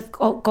know because I've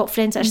got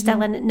friends that are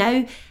still in it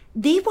now.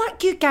 They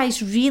work you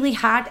guys really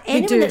hard.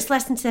 Anyone that's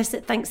listening to this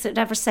that thinks that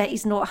River City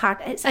is not hard,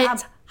 it's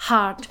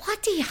hard,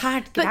 bloody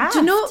hard. But do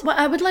you know what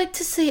I would like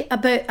to say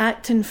about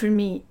acting for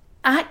me?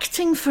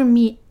 Acting for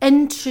me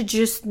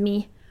introduced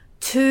me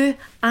to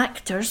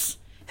actors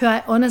who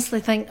I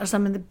honestly think are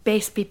some of the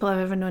best people I've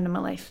ever known in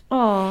my life.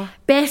 Oh,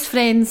 best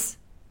friends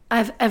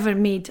I've ever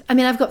made. I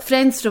mean, I've got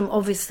friends from,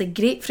 obviously,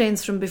 great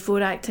friends from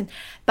before acting,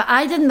 but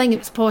I didn't think it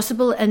was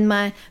possible in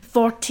my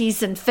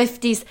 40s and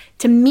 50s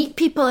to meet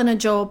people in a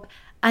job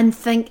and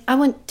think, I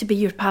want to be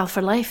your pal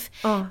for life.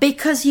 Oh.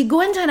 Because you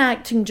go into an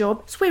acting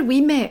job, it's where we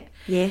met.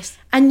 Yes.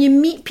 And you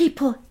meet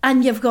people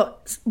and you've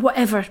got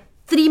whatever,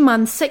 3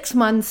 months, 6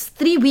 months,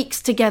 3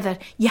 weeks together.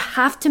 You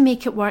have to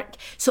make it work.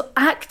 So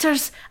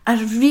actors are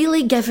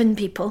really giving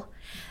people.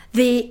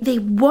 They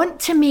want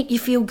to make you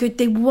feel good.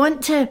 They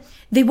want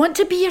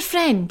to be your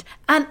friend.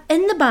 And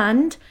in the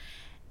band,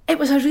 it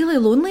was a really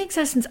lonely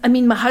existence. I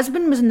mean, my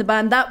husband was in the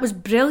band. That was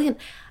brilliant.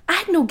 I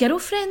had no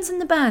girlfriends in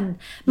the band.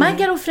 My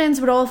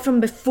girlfriends were all from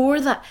before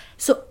that.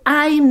 So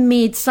I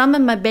made some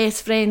of my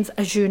best friends,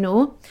 as you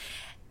know,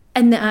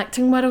 in the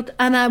acting world,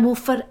 and I will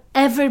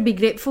forever be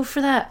grateful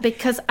for that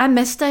because I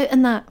missed out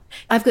on that.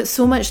 I've got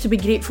so much to be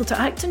grateful to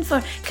acting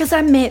for because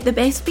I met the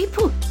best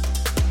people.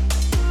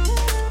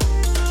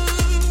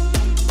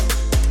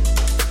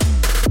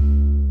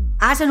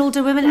 As an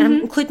older woman, and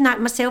I'm including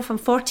that myself, I'm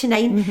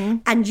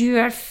 49 and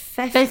you're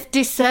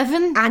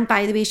 57. And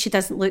by the way, she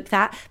doesn't look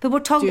that. But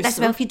we're talking about this,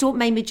 well, if you don't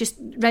mind me just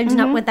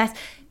rounding up with this.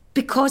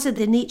 Because of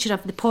the nature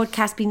of the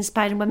podcast being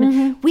inspiring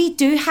women, we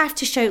do have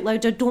to shout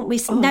louder, don't we?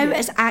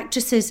 As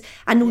actresses,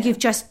 I know you've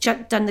just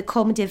done the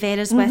Comedy of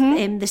Errors with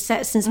The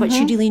Citizens, which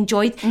you really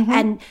enjoyed.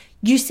 And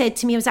you said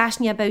to me, I was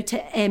asking you about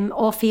it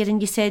off air,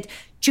 and you said,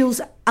 Jules,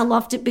 I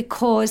loved it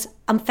because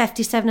I'm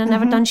 57 and I've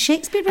never done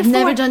Shakespeare before. I've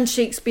never done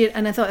Shakespeare,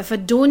 and I thought if I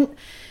don't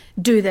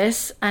do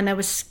this, and I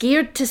was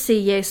scared to say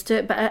yes to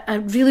it, but I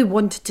really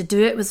wanted to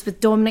do it. It was with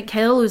Dominic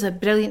Hill, who's a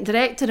brilliant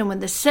director, and with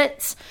the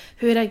Sits,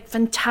 who are a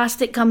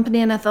fantastic company,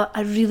 and I thought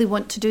I really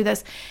want to do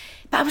this.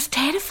 But I was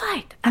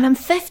terrified, and I'm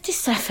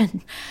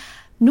 57,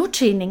 no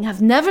training,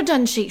 I've never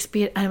done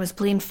Shakespeare, and I was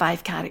playing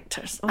 5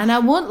 characters. And I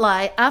won't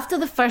lie, after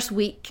the first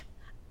week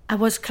I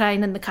was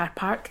crying in the car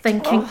park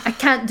thinking, I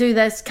can't do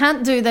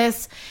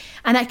this.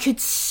 And I could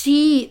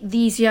see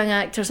these young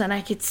actors, and I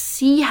could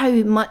see how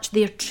much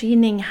their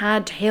training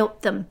had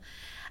helped them.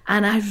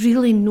 And I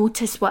really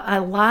noticed what I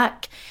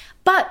lack.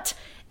 But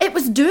it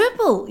was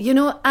doable, you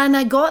know, and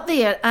I got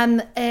there,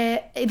 and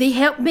they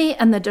helped me,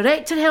 and the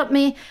director helped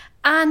me,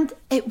 and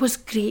it was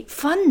great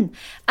fun.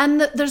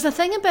 And there's a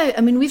thing about,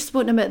 I mean, we've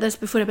spoken about this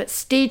before, about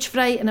stage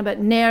fright and about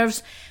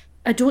nerves.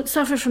 I don't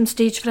suffer from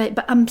stage fright,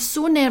 but I'm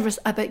so nervous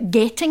about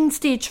getting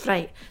stage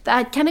fright that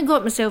I kind of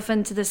got myself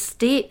into this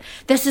state.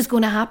 This is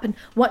going to happen.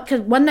 Cause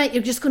one night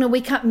you're just going to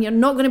wake up and you're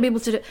not going to be able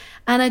to do it.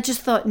 And I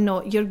just thought,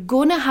 no, you're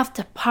going to have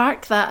to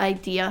park that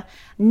idea.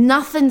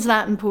 Nothing's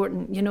that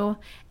important, you know.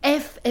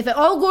 If it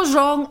all goes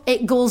wrong,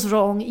 it goes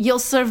wrong. You'll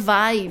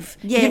survive.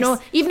 Yes. You know,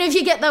 even if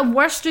you get the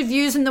worst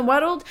reviews in the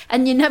world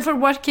and you never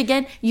work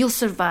again, you'll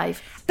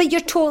survive. But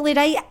you're totally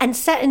right. And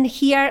sitting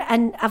here,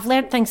 and I've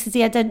learnt things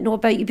today I didn't know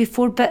about you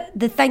before, but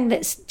the thing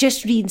that's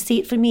just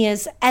reinstated for me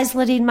is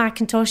Lorraine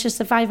McIntosh a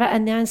survivor?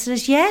 And the answer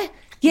is yeah.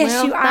 Yes,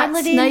 well, you are, that's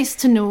Lorraine. nice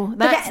to know.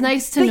 That's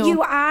nice to know. But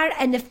you are,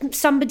 and if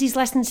somebody's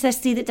listening to this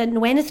today that didn't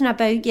know anything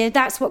about you,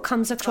 that's what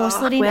comes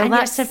across, Lorraine. well, and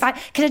that's... you're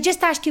Can I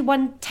just ask you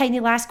one tiny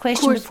last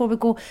question before we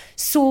go?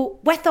 So,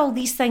 with all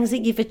these things that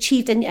you've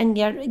achieved in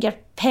your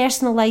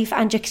personal life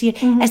and your career,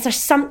 is there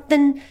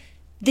something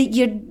that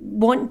you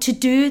want to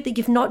do that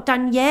you've not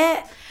done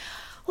yet?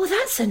 Oh,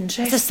 that's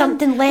interesting. Is there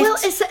something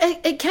left? Well,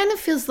 it kind of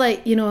feels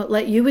like, you know,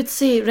 like you would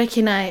say,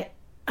 Ricky and I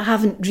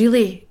haven't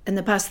really, in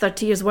the past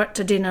 30 years, worked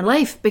a day in our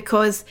life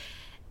because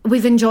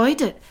we've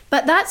enjoyed it.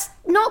 But that's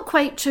not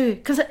quite true,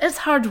 because it is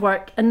hard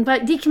work. And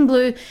but Deacon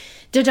Blue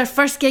did our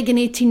first gig in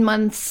 18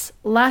 months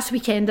last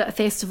weekend at a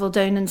festival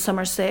down in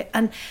Somerset,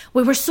 and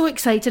we were so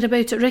excited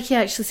about it. Ricky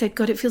actually said,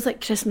 God, it feels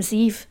like Christmas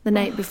Eve the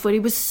night before. He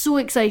was so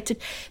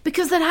excited,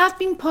 because there have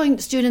been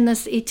points during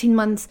this 18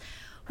 months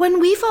when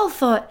we've all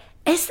thought,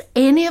 is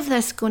any of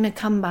this going to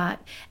come back?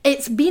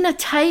 It's been a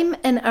time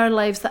in our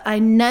lives that I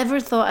never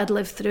thought I'd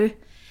live through.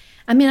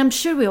 I mean, I'm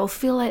sure we all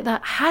feel like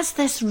that. Has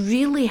this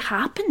really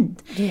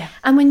happened? Yeah.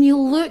 And when you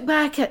look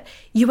back at,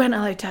 you weren't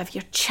allowed to have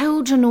your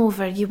children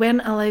over, you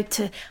weren't allowed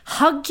to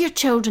hug your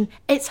children,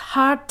 it's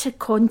hard to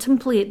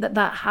contemplate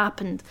that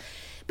happened.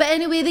 But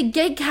anyway, the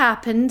gig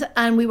happened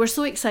and we were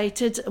so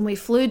excited, and we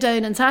flew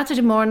down on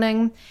Saturday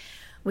morning.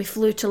 We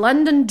flew to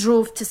London,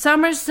 drove to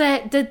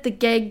Somerset, did the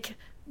gig,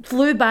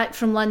 flew back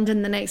from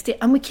London the next day,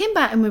 and we came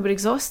back and we were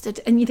exhausted.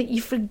 And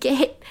you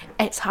forget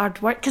it's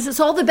hard work, because it's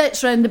all the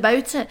bits round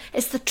about it.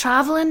 It's the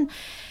travelling,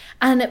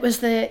 and it was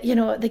the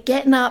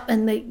getting up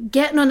and the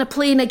getting on a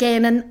plane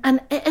again,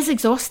 and it is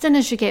exhausting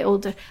as you get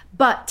older.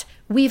 But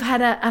we've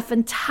had a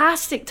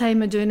fantastic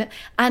time of doing it,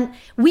 and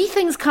wee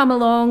things come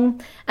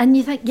along and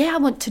you think, yeah, I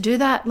want to do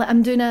that. Like,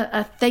 I'm doing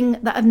a thing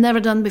that I've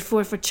never done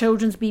before for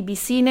Children's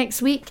BBC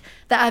next week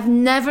that I've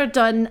never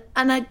done,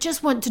 and I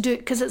just want to do it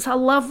because it's a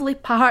lovely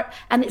part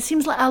and it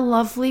seems like a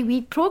lovely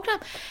wee programme.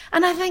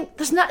 And I think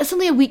it's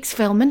only a week's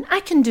filming, I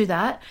can do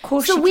that. Of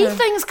course so you wee can.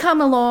 things come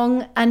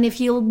along, and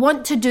if you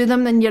want to do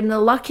them and you're in a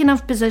lucky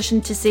enough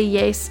position to say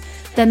yes,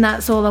 then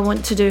that's all I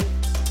want to do.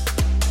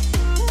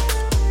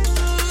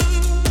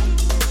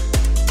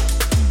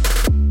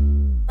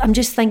 I'm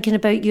just thinking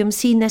about you. I'm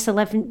seeing this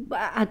 11...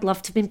 I'd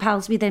love to have been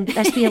pals with them, but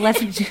this wee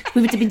 11...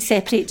 we would have been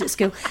separated at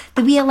school.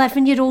 The wee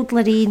 11-year-old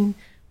Lorraine,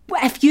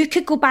 if you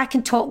could go back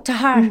and talk to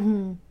her,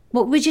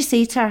 what would you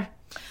say to her?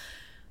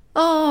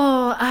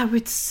 Oh, I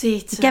would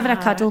say to Give her a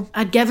cuddle.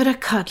 I'd give her a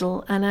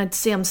cuddle, and I'd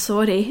say, I'm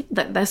sorry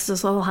that this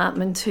is all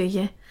happening to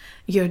you.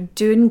 You're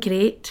doing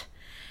great.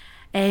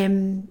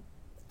 And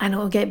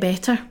it'll get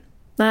better.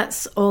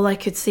 That's all I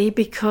could say,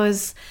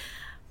 because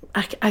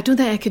I don't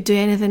think I could do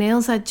anything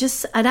else.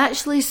 I'd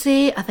actually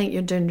say, I think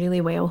you're doing really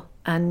well,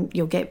 and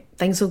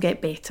things will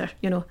get better.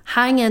 You know,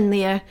 hang in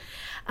there,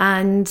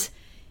 and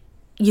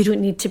you don't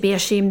need to be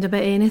ashamed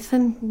about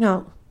anything.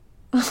 No.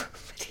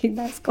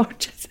 That's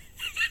gorgeous.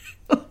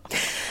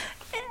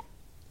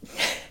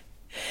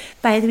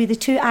 By the way, the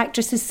two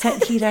actresses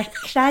sitting here are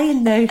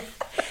crying now.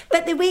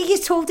 But the way you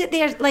told it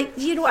there, like,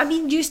 you know what I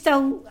mean? You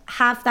still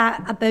have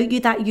that about you,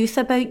 that youth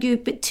about you,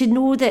 but to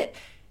know that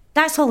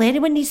that's all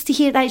anyone needs to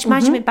hear. That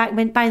imagine went back,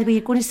 went, by the way,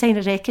 you're going to sign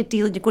a record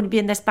deal and you're going to be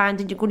in this band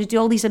and you're going to do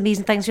all these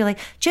amazing things. You're like,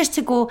 just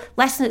to go,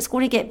 listen, it's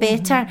going to get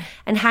better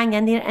and hang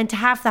in there, and to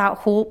have that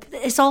hope.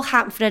 It's all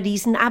happened for a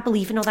reason. I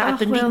believe in all that. I've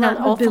been reading an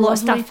awful lot of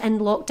stuff in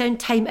lockdown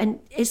time,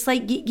 and it's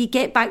like you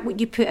get back what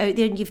you put out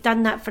there, and you've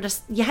done that for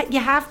us. You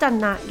have done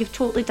that. You've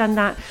totally done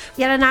that.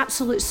 You're an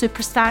absolute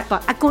superstar,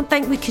 but I don't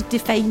think we could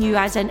define you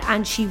as an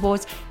and she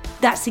was.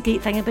 That's the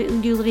great thing about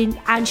you, Lorraine.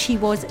 And she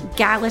was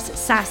gallus,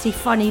 sassy,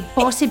 funny,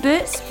 bossy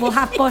boots. We'll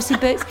have bossy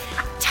boots.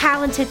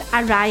 Talented,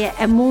 a riot,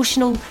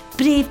 emotional,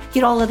 brave.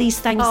 You're all of these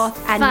things. Oh,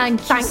 and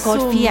thank God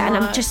for you. much. And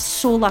I'm just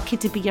so lucky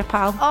to be your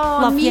pal. Oh,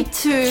 Love me you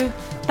too.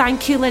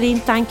 Thank you,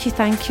 Lorraine. Thank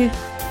you.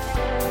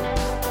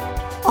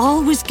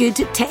 Always good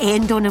to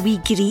end on a wee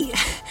greet.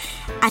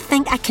 I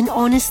think I can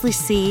honestly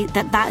say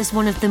that is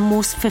one of the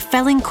most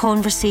fulfilling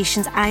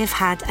conversations I have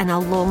had in a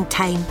long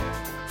time.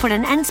 For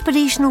an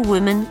inspirational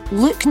woman,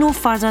 look no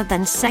further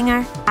than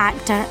singer,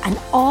 actor and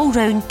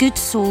all-round good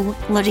soul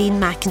Lorraine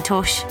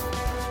McIntosh.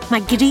 My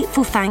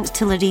grateful thanks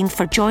to Lorraine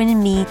for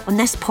joining me on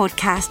this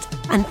podcast,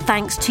 and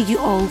thanks to you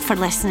all for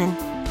listening.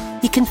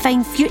 You can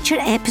find future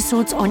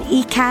episodes on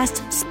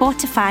Acast,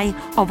 Spotify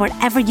or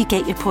wherever you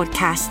get your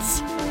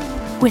podcasts.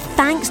 With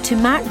thanks to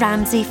Matt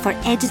Ramsey for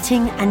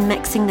editing and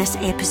mixing this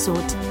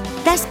episode.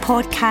 This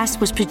podcast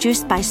was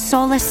produced by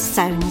Solace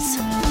Sounds.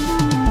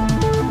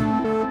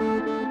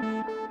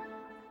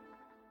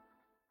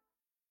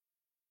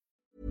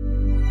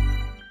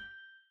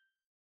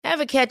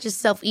 Ever catch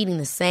yourself eating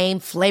the same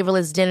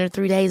flavorless dinner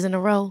 3 days in a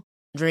row?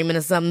 Dreaming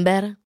of something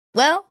better?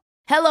 Well,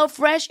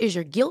 HelloFresh is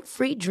your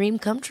guilt-free dream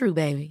come true,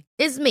 baby.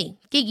 It's me,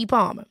 Keke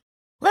Palmer.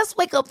 Let's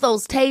wake up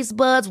those taste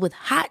buds with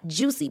hot,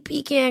 juicy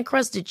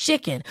pecan-crusted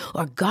chicken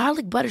or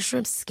garlic butter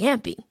shrimp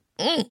scampi.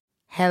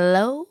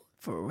 Hello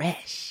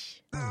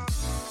Fresh.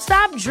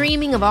 Stop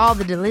dreaming of all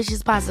the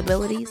delicious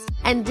possibilities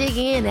and dig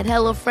in at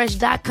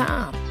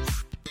HelloFresh.com.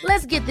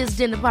 Let's get this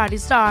dinner party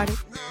started.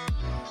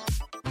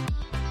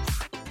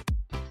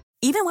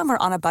 Even when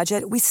we're on a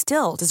budget, we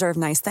still deserve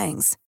nice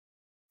things.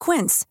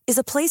 Quince is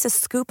a place to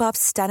scoop up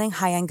stunning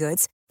high-end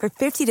goods for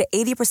 50 to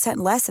 80%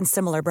 less than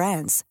similar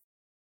brands.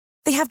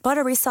 They have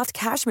buttery soft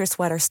cashmere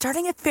sweaters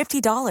starting at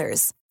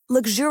 $50,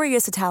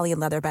 luxurious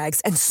Italian leather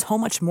bags, and so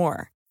much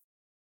more.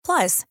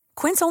 Plus,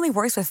 Quince only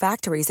works with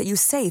factories that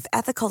use safe,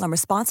 ethical, and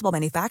responsible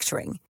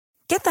manufacturing.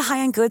 Get the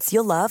high-end goods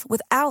you'll love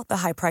without the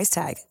high price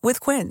tag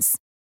with Quince.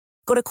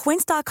 Go to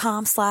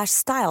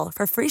quince.com/style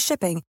for free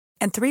shipping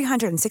and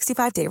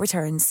 365-day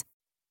returns.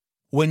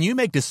 When you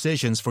make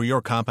decisions for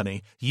your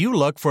company, you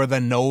look for the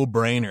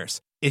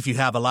no-brainers. If you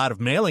have a lot of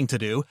mailing to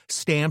do,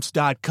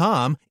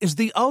 Stamps.com is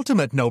the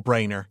ultimate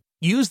no-brainer.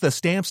 Use the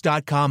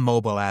Stamps.com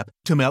mobile app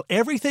to mail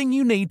everything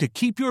you need to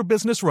keep your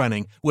business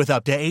running with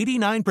up to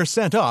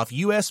 89% off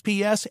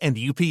USPS and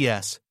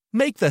UPS.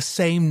 Make the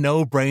same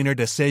no-brainer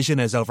decision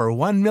as over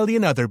 1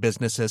 million other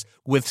businesses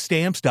with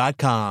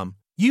Stamps.com.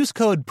 Use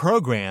code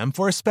PROGRAM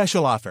for a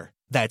special offer.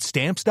 That's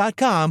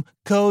Stamps.com,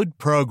 code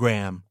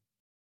PROGRAM.